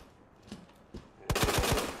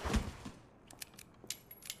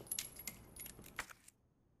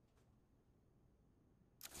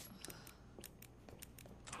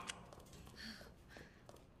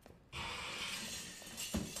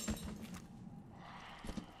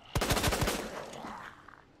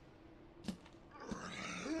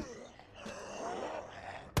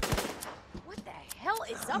 What the hell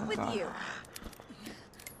is up with you?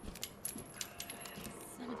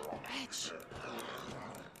 Son of a bitch.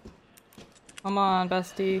 Come on,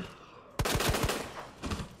 bestie.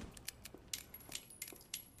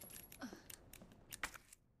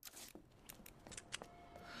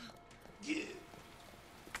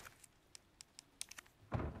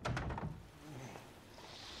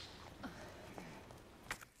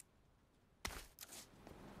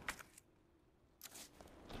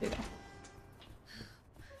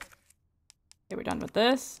 Okay, we're done with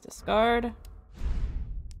this. Discard.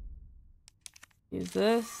 Use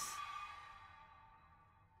this.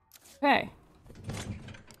 Okay.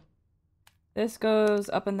 This goes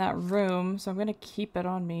up in that room, so I'm gonna keep it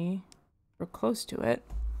on me. We're close to it.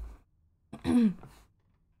 And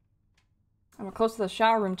we're close to the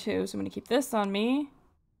shower room too, so I'm gonna keep this on me.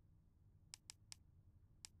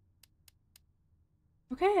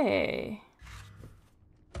 Okay.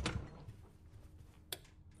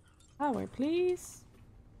 Power, please.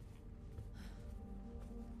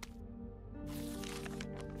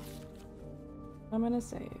 I'm gonna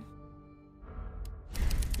save.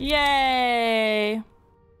 Yay!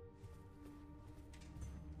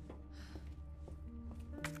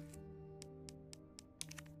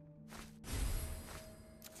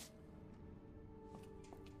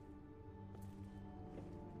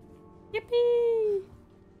 Yippee!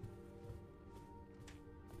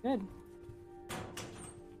 Good.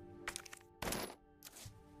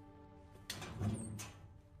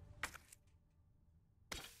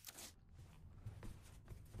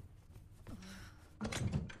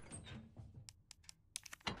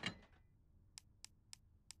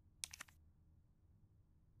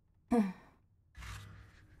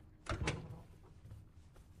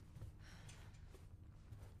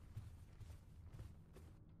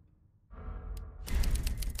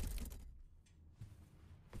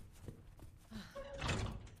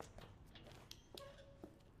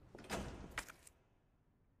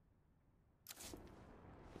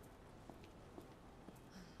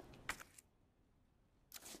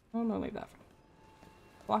 I'm gonna leave that.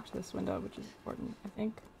 Blocked this window, which is important, I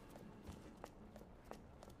think.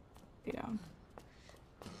 Stay down.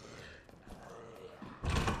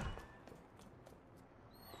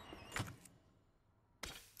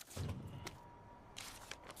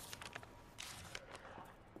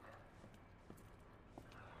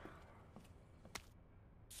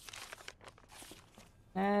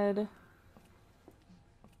 Ned.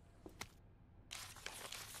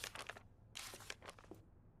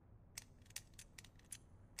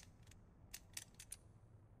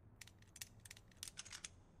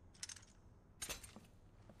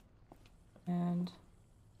 And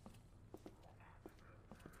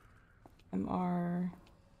MR.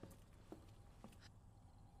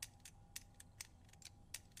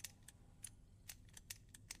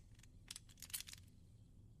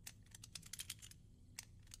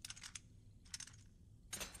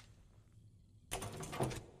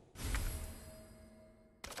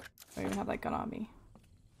 I don't even have that gun on me.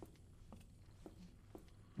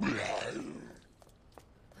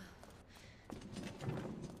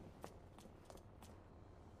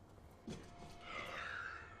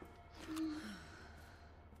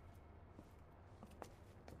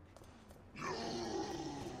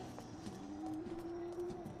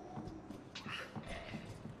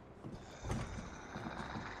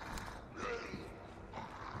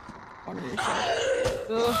 move yourself.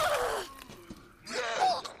 Ugh.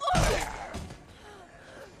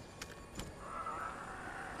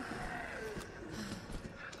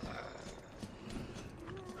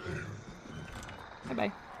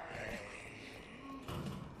 Bye-bye.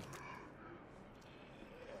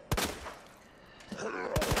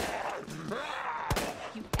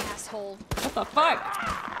 You asshole. What the fuck?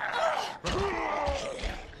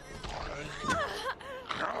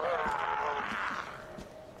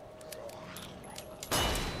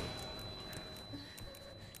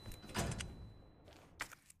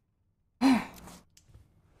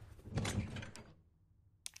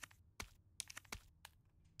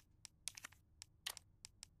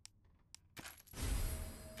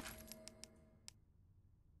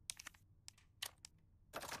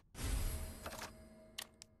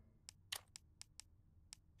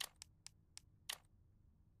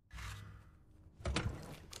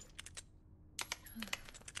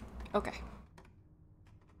 Okay.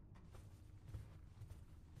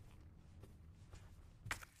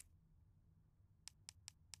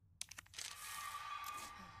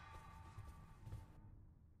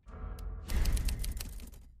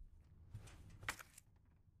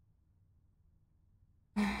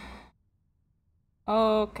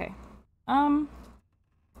 Okay.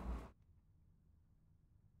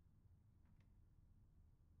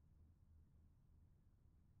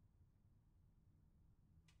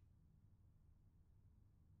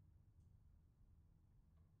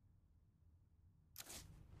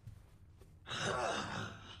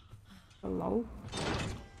 Hello?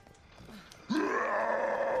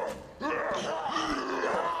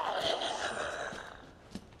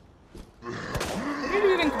 Where did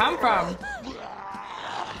you even come from?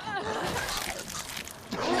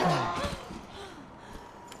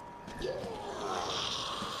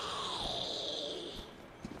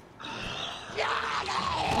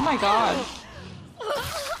 Oh my god.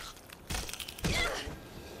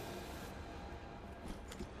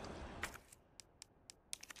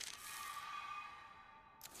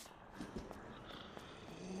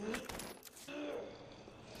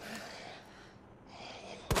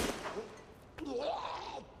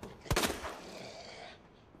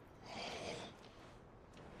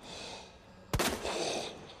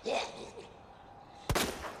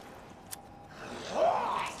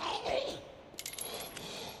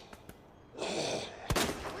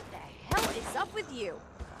 What the hell is up with you?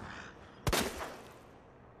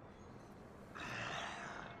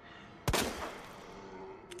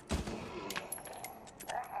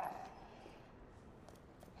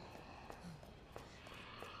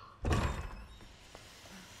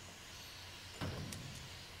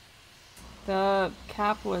 The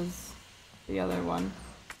cap was the other one.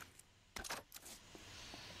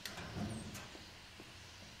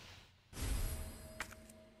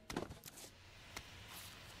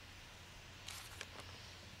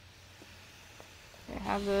 Okay,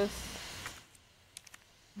 have this.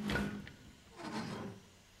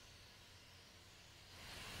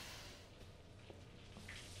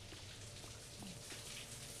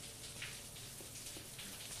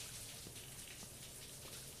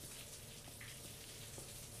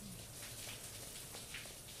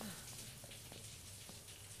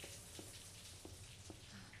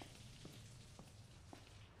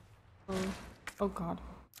 Oh god.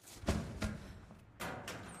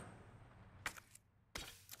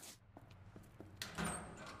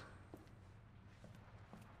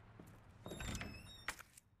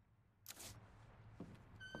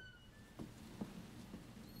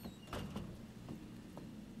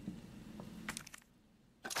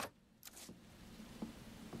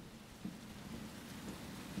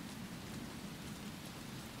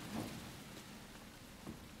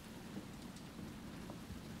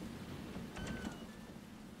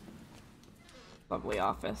 Lovely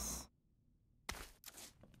office.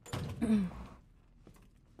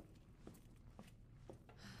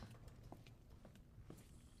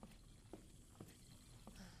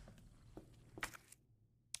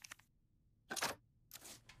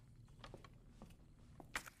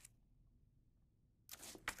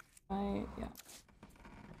 Yeah.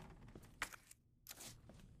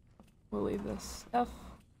 We'll leave this stuff.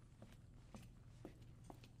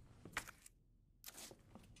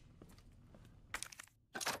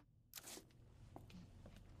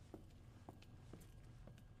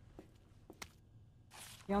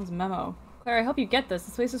 Leon's memo. Claire, I hope you get this.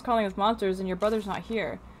 This place is crawling with monsters and your brother's not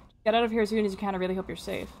here. Get out of here as soon as you can. I really hope you're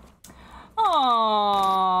safe.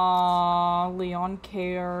 Aww, Leon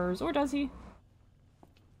cares. Or does he?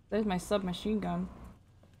 There's my submachine gun.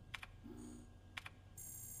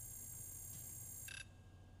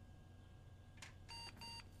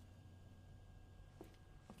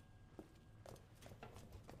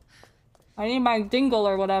 I need my dingle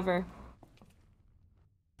or whatever.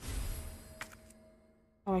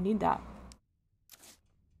 Oh, I need that.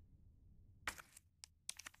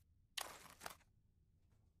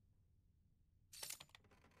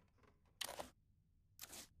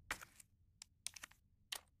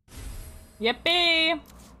 Yippee!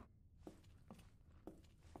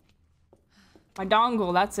 My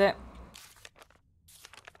dongle, that's it.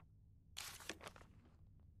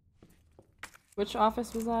 Which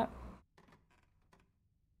office was that?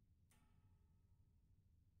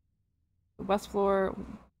 West floor,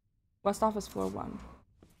 West office floor 1.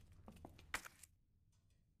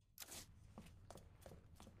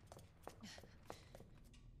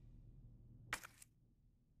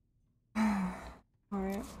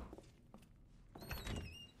 Alright.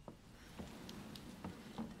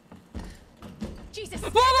 Jesus!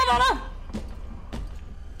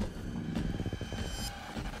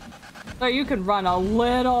 So you can run a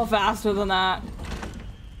little faster than that.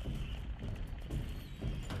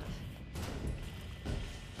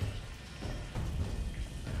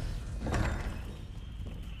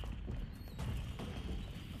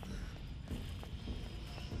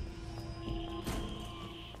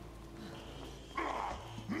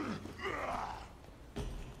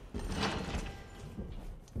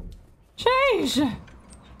 Sheesh!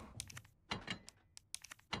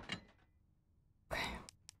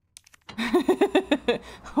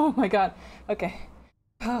 Oh my god. Okay.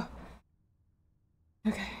 Oh.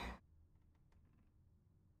 Okay.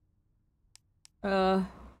 How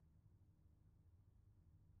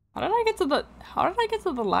did I get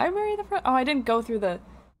to the library the first? Oh, I didn't go through the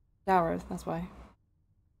towers, that's why.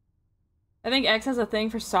 I think X has a thing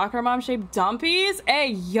for soccer mom shaped dumpies.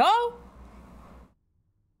 Hey, yo!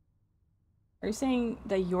 Are you saying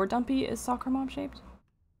that your dumpy is soccer mom shaped?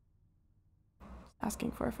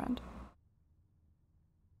 Asking for a friend.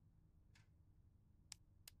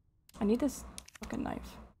 I need this fucking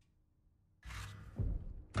knife.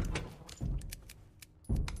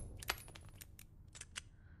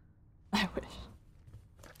 I wish.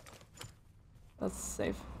 That's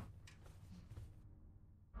safe.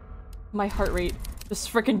 My heart rate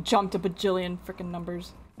just freaking jumped a bajillion freaking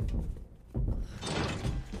numbers.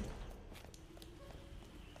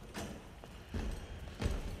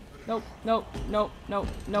 Nope, nope, nope, nope,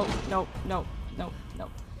 nope, nope, nope, nope, nope.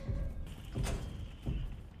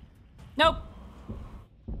 Nope!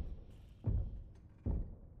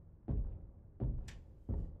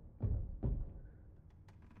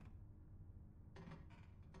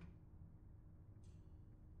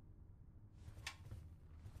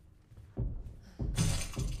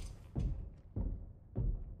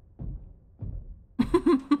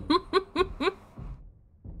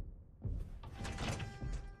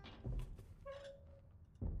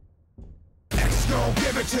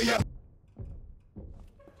 Give it to you.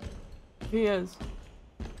 He is.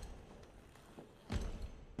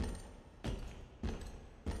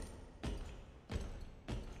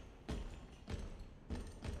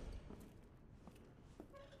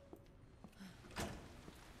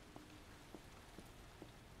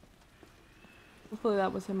 Hopefully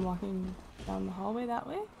that was him walking down the hallway that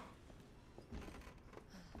way.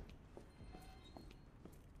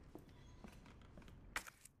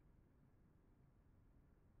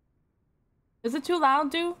 Is it too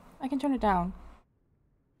loud, dude? I can turn it down.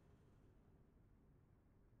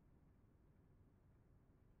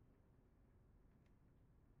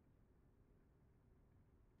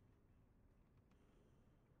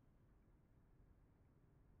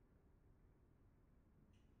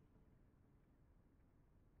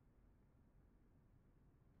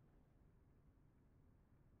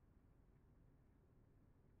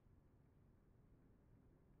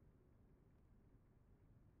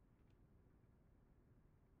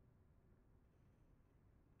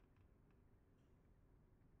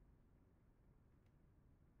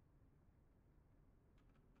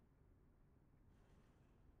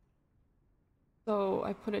 So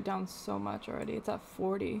I put it down so much already. It's at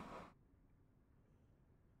 40.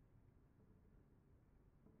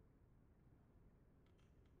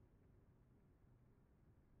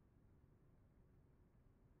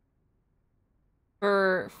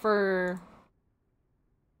 For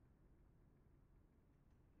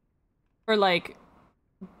like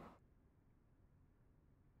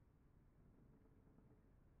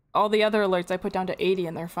all the other alerts I put down to 80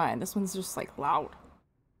 and they're fine. This one's just like loud.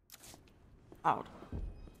 Loud.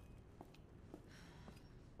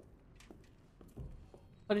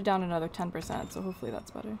 Put it down another 10%, so hopefully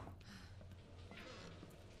that's better.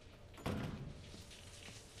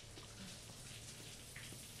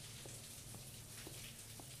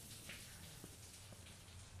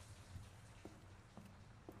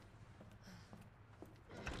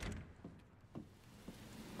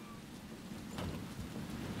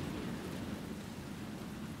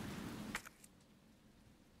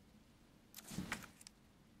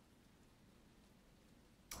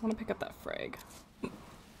 I want to pick up that frag.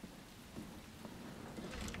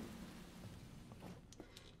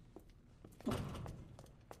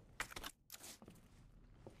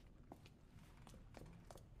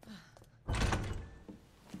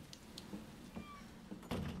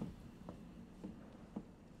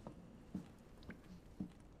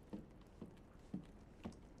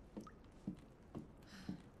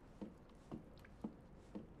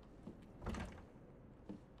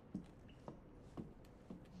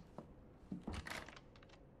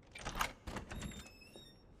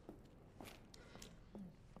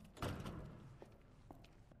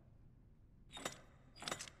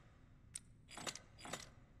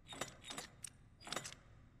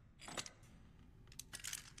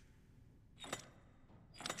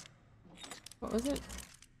 What was it?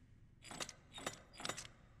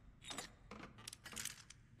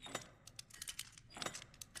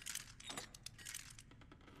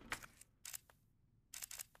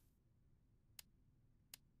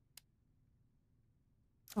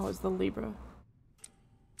 Oh, it's the Libra.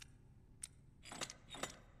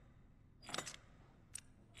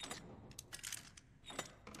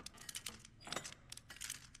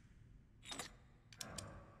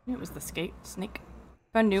 It was the snake.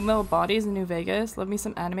 Found new metal bodies in New Vegas. Love me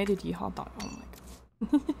some animated yeehaw dot. Oh my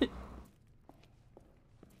god.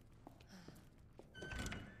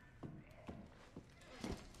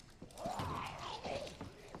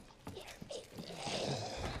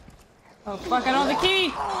 Oh fuck, I don't have the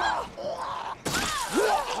key!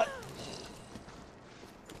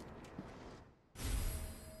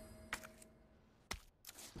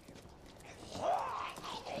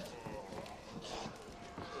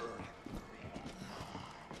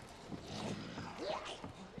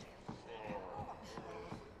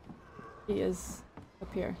 He is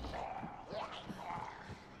up here.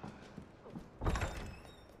 Oh,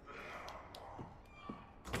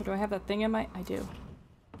 do I have that thing in my... I do.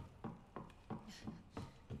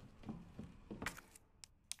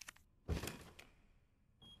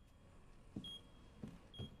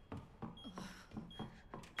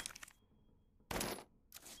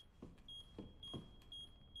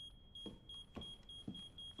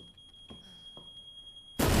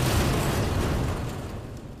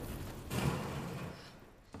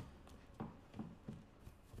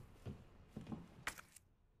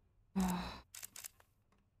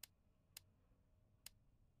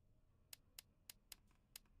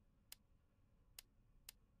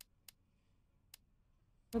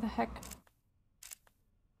 Where the heck?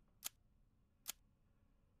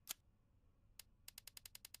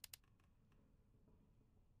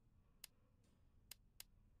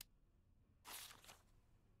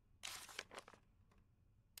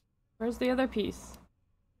 Where's the other piece?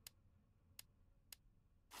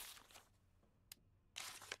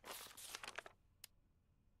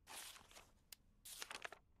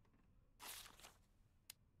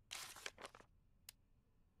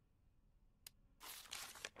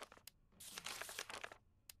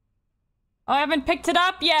 Oh, I haven't picked it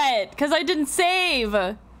up yet, because I didn't save!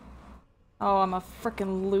 Oh, I'm a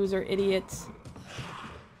frickin' loser idiot.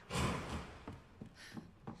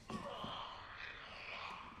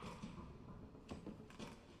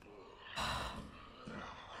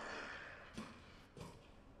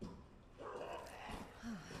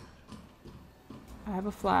 I have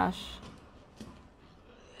a flash.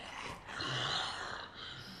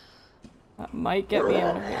 That might get me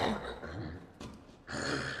out of here.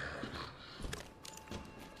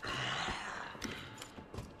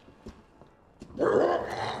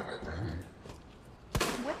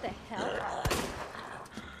 What the hell?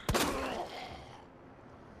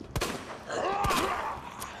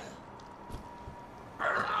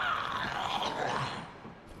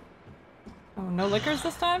 Oh, no liquors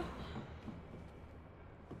this time?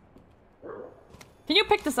 Can you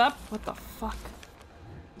pick this up? What the fuck?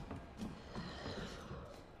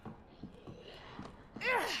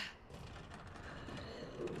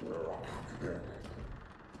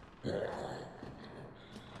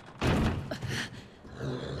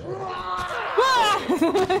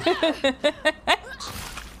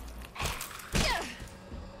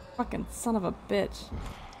 Fucking son of a bitch.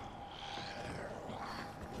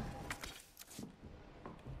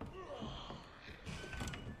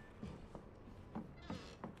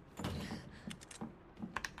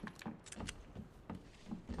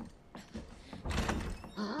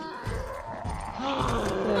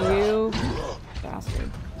 You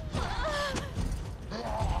bastard.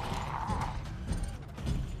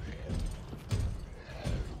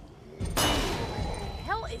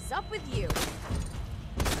 Hell is up with you?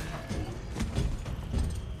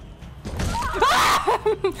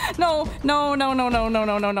 No, no, no, no, no, no,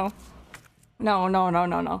 no, no, no. No, no, no,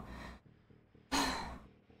 no, no.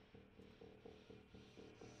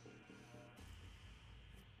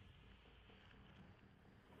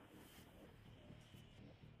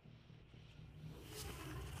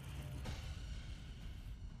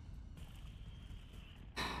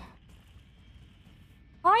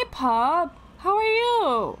 Hi, Pop. How are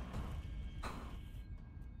you?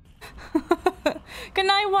 Good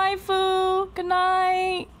night, waifu. Good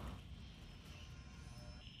night.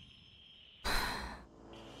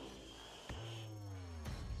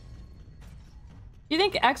 You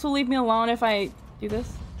think X will leave me alone if I do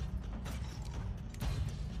this?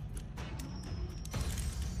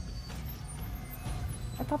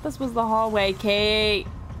 I thought this was the hallway, Kate.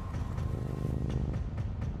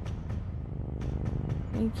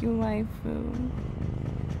 Thank you, waifu.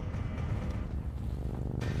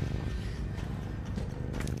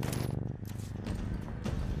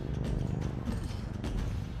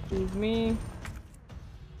 Excuse me.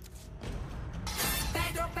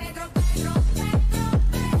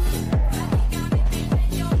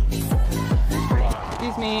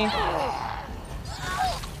 Excuse me.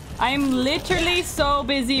 I'm literally so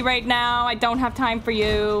busy right now. I don't have time for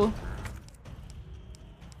you.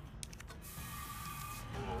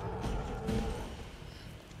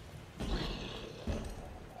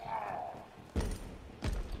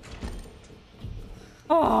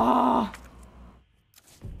 Oh.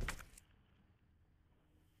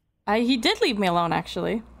 He did leave me alone,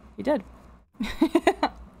 actually. He did.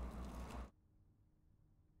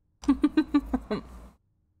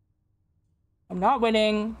 I'm not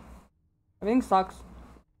winning. Everything sucks.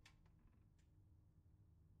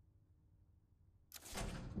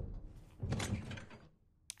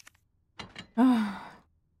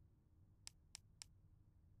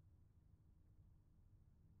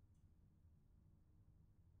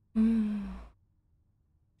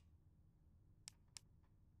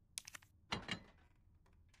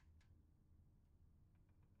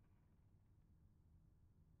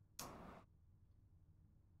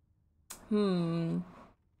 Hmm.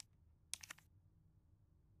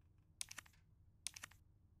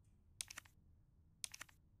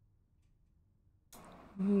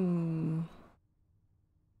 Hmm.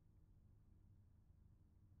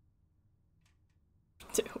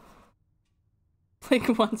 Do.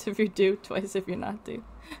 Like once if you do, twice if you're not do.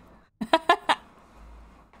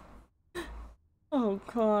 Oh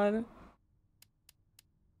god.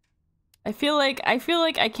 I feel like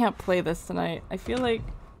I can't play this tonight. I feel like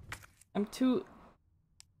I'm too...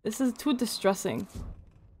 This is too distressing.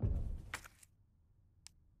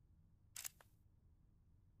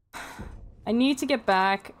 I need to get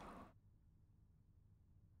back.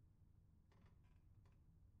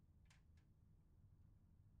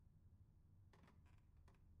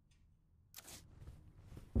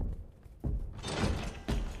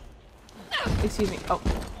 Excuse me. Oh.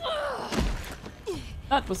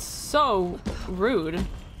 That was so rude.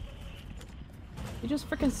 You just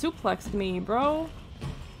freaking suplexed me, bro.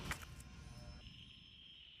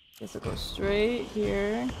 Guess I'll go straight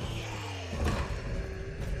here.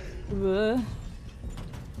 Ugh.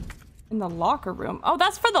 In the locker room. Oh,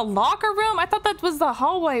 that's for the locker room? I thought that was the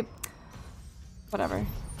hallway. Whatever.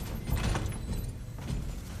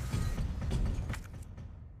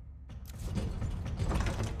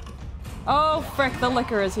 Oh, frick, the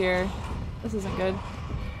liquor is here. This isn't good.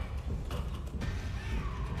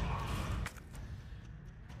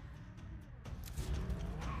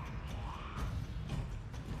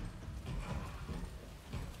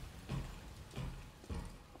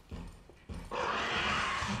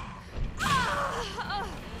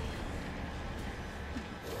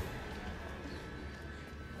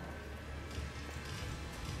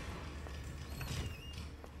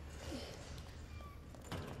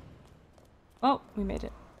 Oh, we made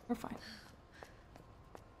it. We're fine.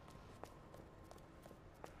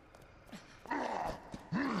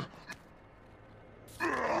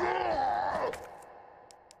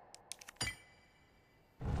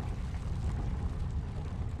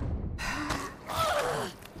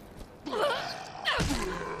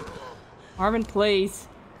 Marvin, please.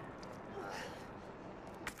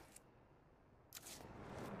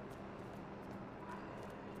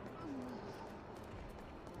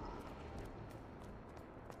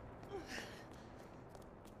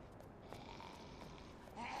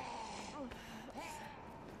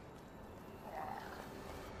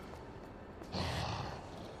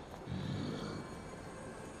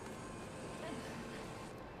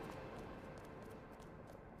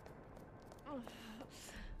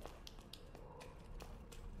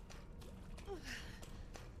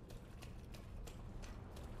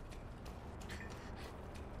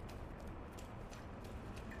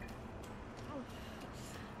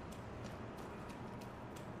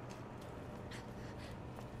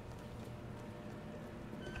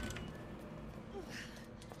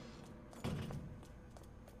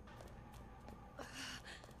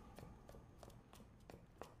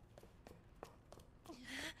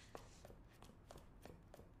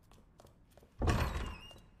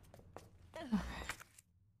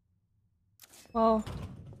 Well,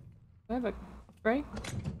 do I have a spray?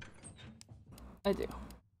 I do.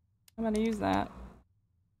 I'm gonna use that.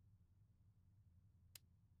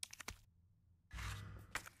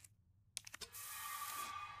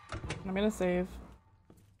 I'm gonna save.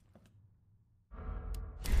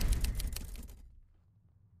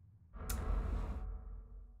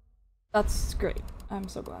 That's great. I'm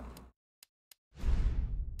so glad.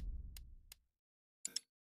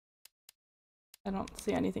 I don't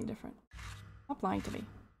see anything different. Stop lying to me.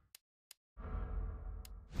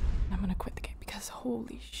 I'm gonna quit the game because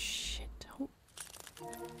holy shit.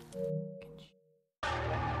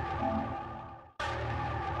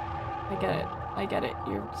 I get it. I get it.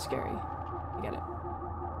 You're scary. I get it.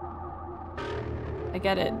 I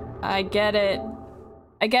get it. I get it.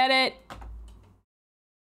 I get it.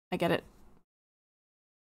 I get it.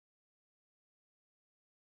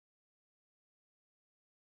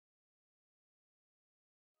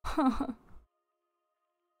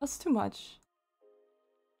 That's too much.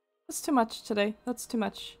 That's too much today. That's too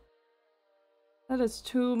much. That is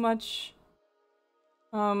too much.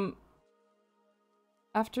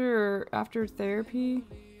 After therapy,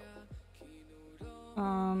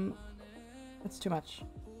 that's too much.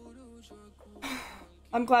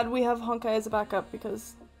 I'm glad we have Honkai as a backup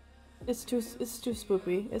because it's too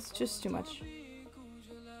spoopy. It's just too much.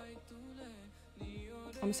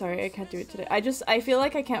 I'm sorry, I can't do it today. I feel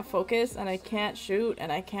like I can't focus and I can't shoot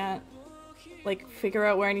and I can't like figure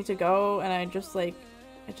out where I need to go and I just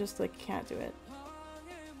can't do it.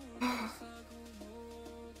 I'm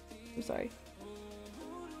sorry.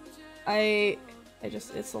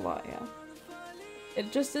 It's a lot, yeah.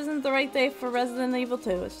 It just isn't the right day for Resident Evil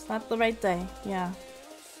 2. It's just not the right day, yeah.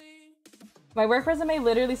 My work resume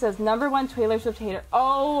literally says #1 Taylor Swift hater.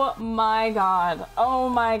 Oh my god. Oh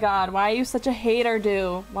my god. Why are you such a hater,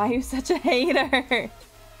 dude? Why are you such a hater?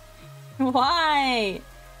 Why?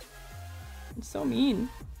 I'm so mean.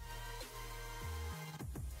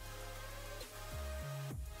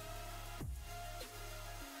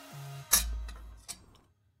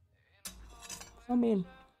 So mean.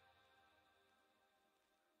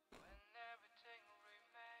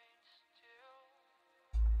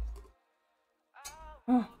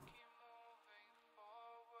 Oh.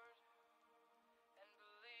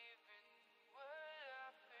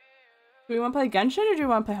 Do we want to play Genshin or do we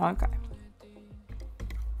want to play Honkai?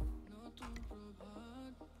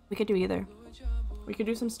 We could do either. We could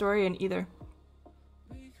do some story in either.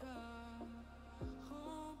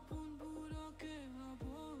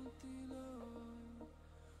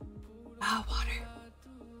 Ah, water.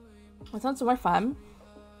 That sounds so much fun.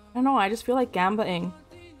 I don't know, I just feel like gambling.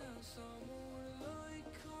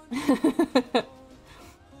 I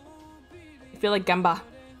feel like Gamba.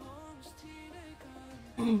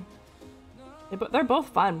 They're both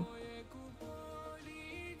fun.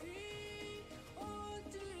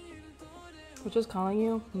 Which is calling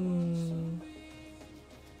you?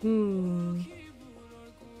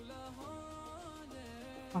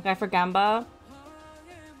 Okay, for Gamba.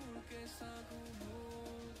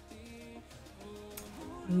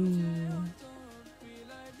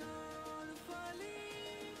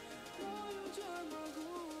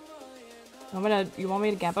 You want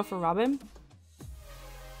me to Gamba for Robin?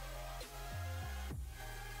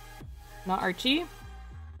 Not Archie?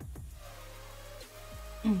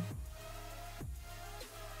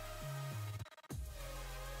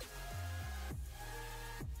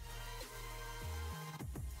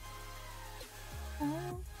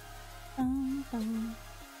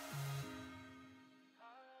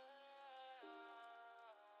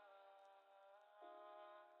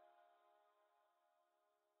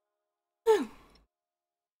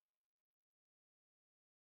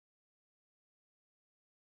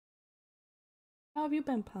 How have you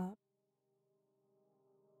been, Pop?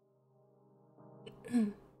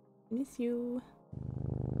 Miss you.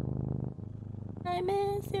 I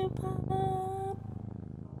miss you, Pop.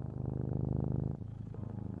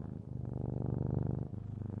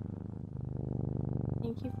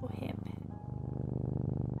 Thank you for hip.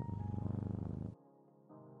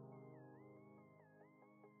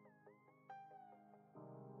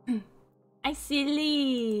 I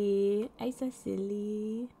silly. I so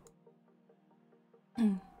silly.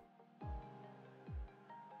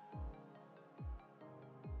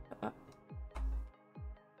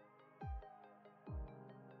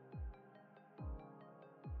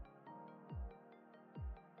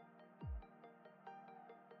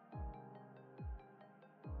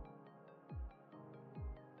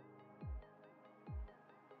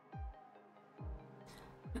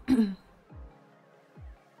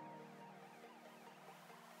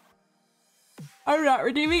 I'm not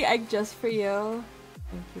redeeming egg just for you.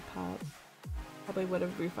 Thank you, Pop. Probably would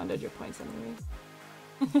have refunded your points anyways.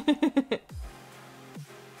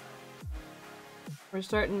 We're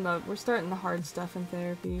starting the hard stuff in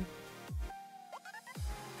therapy.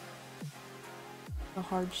 The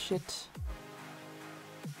hard shit.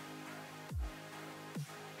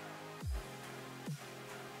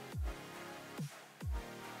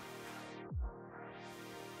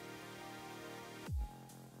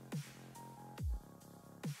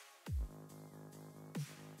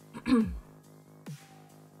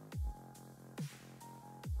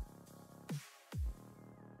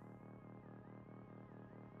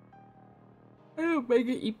 Oh,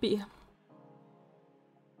 mega EP.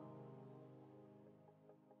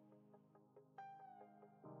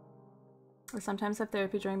 I sometimes have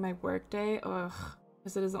therapy during my work day. Ugh,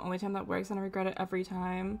 because it is the only time that works and I regret it every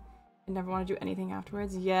time. I never want to do anything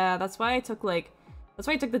afterwards. Yeah, that's why I took the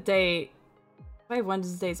day. That's why I have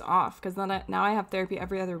Wednesdays off, because then now I have therapy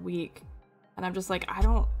every other week, and I'm just like, I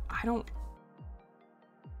don't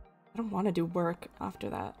want to do work after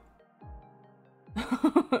that.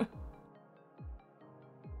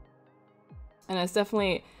 And it's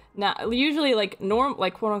definitely not usually like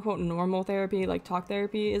quote unquote normal therapy, like talk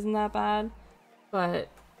therapy isn't that bad, but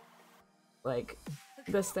like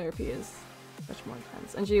this therapy is much more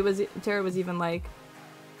intense. And Tara was even like,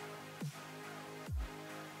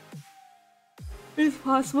 it's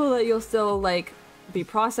possible that you'll still like be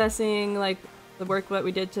processing like the work that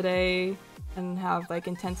we did today and have like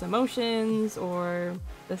intense emotions or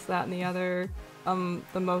this, that, and the other.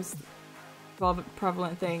 The most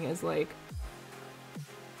prevalent thing is like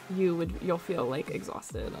you'll feel like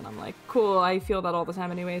exhausted, and I'm like, cool, I feel that all the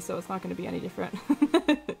time anyway, so it's not going to be any different.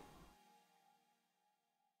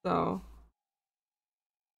 So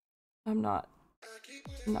I'm not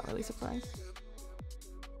really surprised.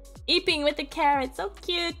 Eeping with the carrot, so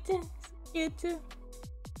cute, so cute.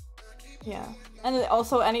 Yeah, and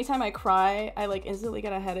also anytime I cry, I like instantly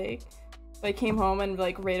get a headache. So I came home and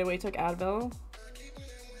like right away took Advil.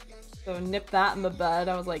 So nipped that in the bud.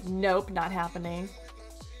 I was like, nope, not happening.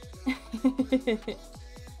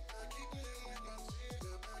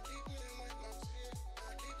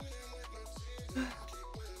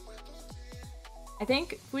 I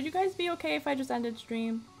think, would you guys be okay if I just ended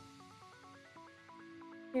stream?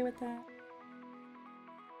 Okay with that?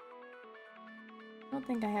 I don't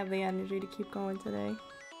think I have the energy to keep going today.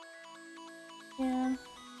 Yeah.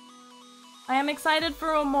 I am excited for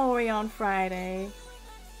Omori on Friday.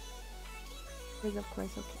 Is of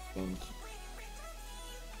course okay, thank you.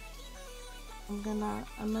 I'm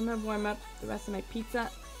gonna warm up the rest of my pizza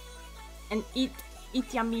and eat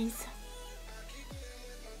yummies.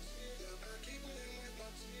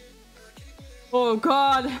 Oh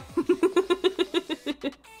god!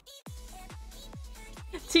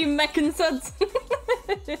 Team Mechansuds!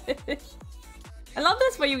 I love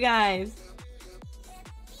this for you guys!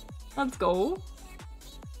 Let's go.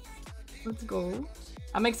 Let's go.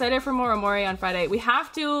 I'm excited for more Omori on Friday. We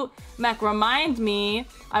have to, Mech, remind me.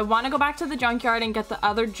 I want to go back to the junkyard and get the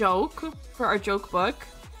other joke for our joke book.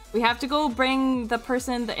 We have to go bring the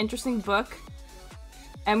person the interesting book.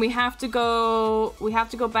 And we have to go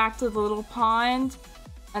back to the little pond.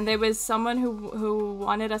 And there was someone who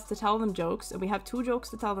wanted us to tell them jokes. And we have 2 jokes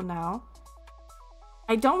to tell them now.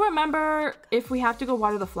 I don't remember if we have to go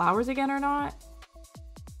water the flowers again or not.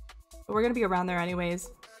 But we're gonna be around there anyways.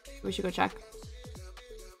 We should go check.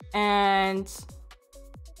 And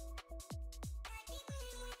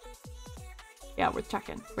yeah, worth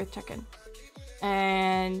checking.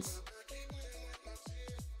 And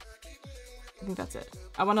I think that's it.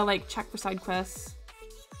 I want to like check for side quests.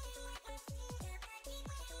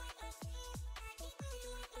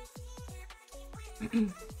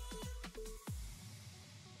 And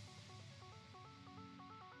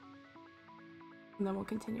then we'll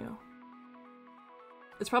continue.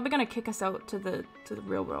 It's probably gonna kick us out to the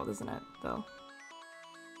real world, isn't it? Though.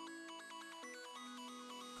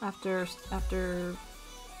 After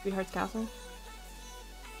Sweetheart's Castle.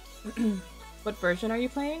 What version are you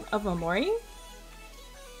playing of Omori?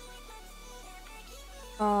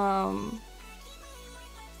 How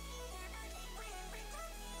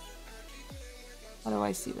do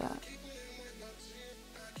I see that?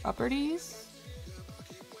 Properties?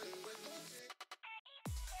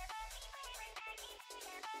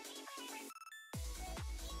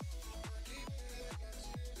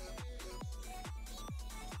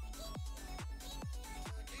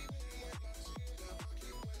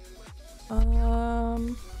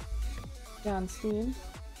 Yeah, on Steam.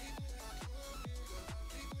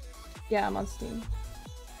 Yeah, I'm on Steam.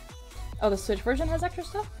 Oh, the Switch version has extra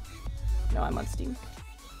stuff? No, I'm on Steam.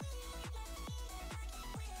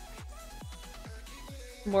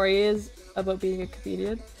 Mori is about being a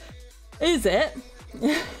comedian. Is it?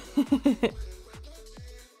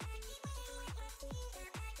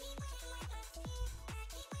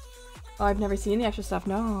 Oh, I've never seen the extra stuff.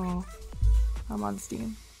 No. I'm on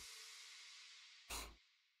Steam.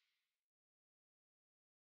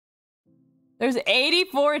 There's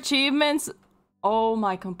 84 achievements. Oh,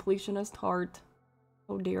 my completionist heart.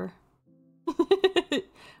 Oh dear.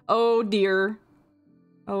 Oh dear.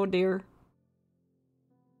 Oh dear.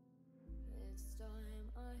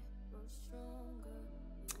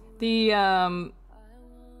 The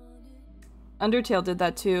Undertale did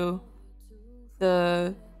that too.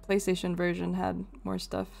 The PlayStation version had more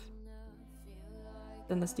stuff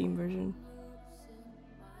than the Steam version.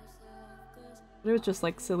 But it was just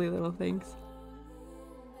like silly little things.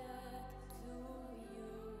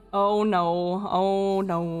 Oh no. Oh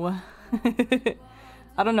no.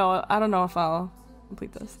 I don't know if I'll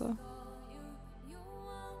complete this though.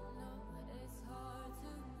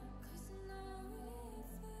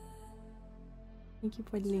 Thank you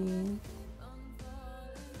for the link.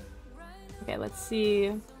 Okay, let's see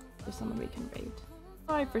if there's someone we can raid.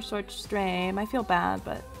 Sorry for short stream. I feel bad,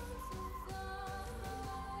 but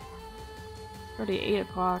it's already 8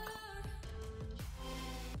 o'clock.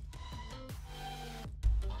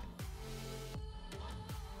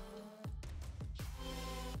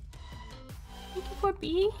 Thank you for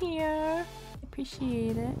being here.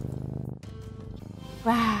 Appreciate it.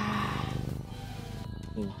 Wow.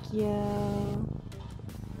 Thank you.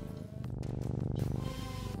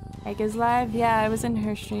 Egg live? Yeah, I was in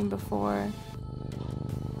her stream before.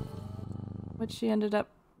 What did she end up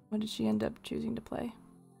choosing to play?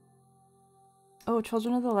 Oh,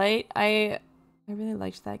 Children of the Light. I really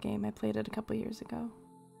liked that game. I played it a couple years ago.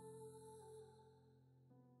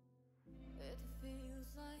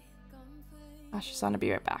 Ashasana,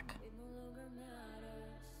 be right back.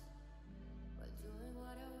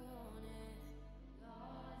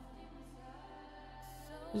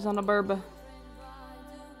 She's on a burb.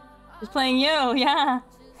 She's playing you, yeah.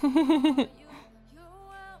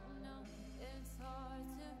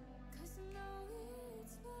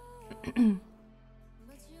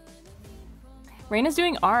 Reina's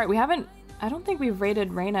doing art. I don't think we've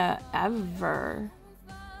rated Reina ever.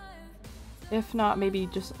 If not, maybe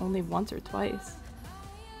just only once or twice.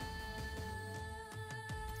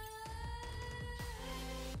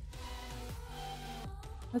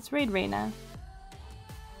 Let's raid Reina.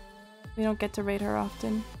 We don't get to raid her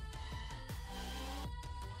often.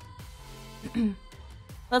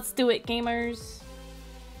 Let's do it, gamers.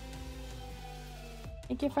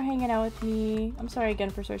 Thank you for hanging out with me. I'm sorry again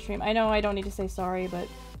for short stream. I know I don't need to say sorry, but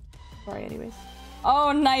sorry anyways.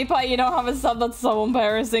 Oh, Nightbot, you don't have a sub. That's so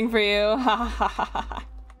embarrassing for you. Ha ha ha ha.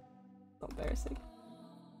 So embarrassing.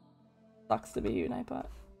 Sucks to be you, Nightbot.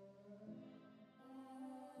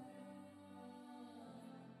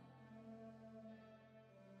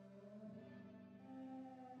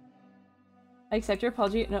 I accept your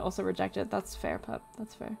apology and also reject it. That's fair, pup.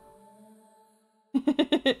 That's fair.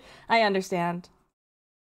 I understand.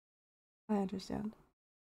 I understand.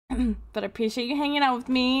 But I appreciate you hanging out with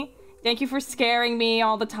me. Thank you for scaring me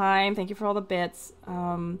all the time. Thank you for all the bits.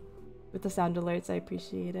 With the sound alerts, I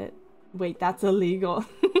appreciate it. Wait, that's illegal.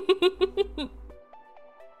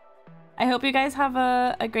 I hope you guys have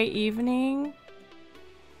a great evening.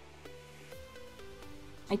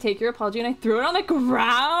 I take your apology and I threw it on the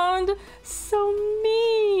ground. So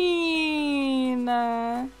mean.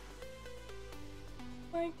 Oh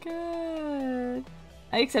my god.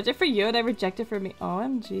 I accept it for you and I reject it for me.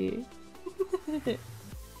 OMG.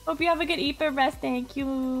 Hope you have a good Easter rest. Thank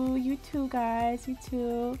you. You too, guys. You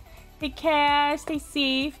too. Take care. Stay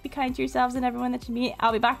safe. Be kind to yourselves and everyone that you meet.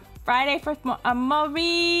 I'll be back Friday for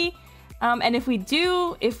Amori. And if we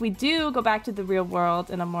do go back to the real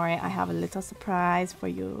world in Amori, I have a little surprise for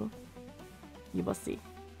you. You will see.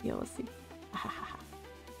 You will see.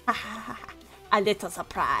 A little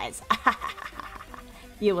surprise.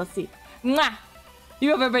 You will see. Mwah!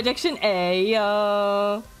 You have a prediction?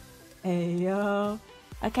 Ayo. Ayo.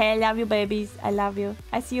 Okay, I love you, babies. I love you.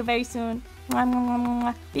 I see you very soon. Mwah, mwah, mwah,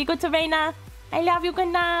 mwah. Be good to Reina. I love you. Good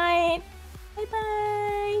night. Bye-bye.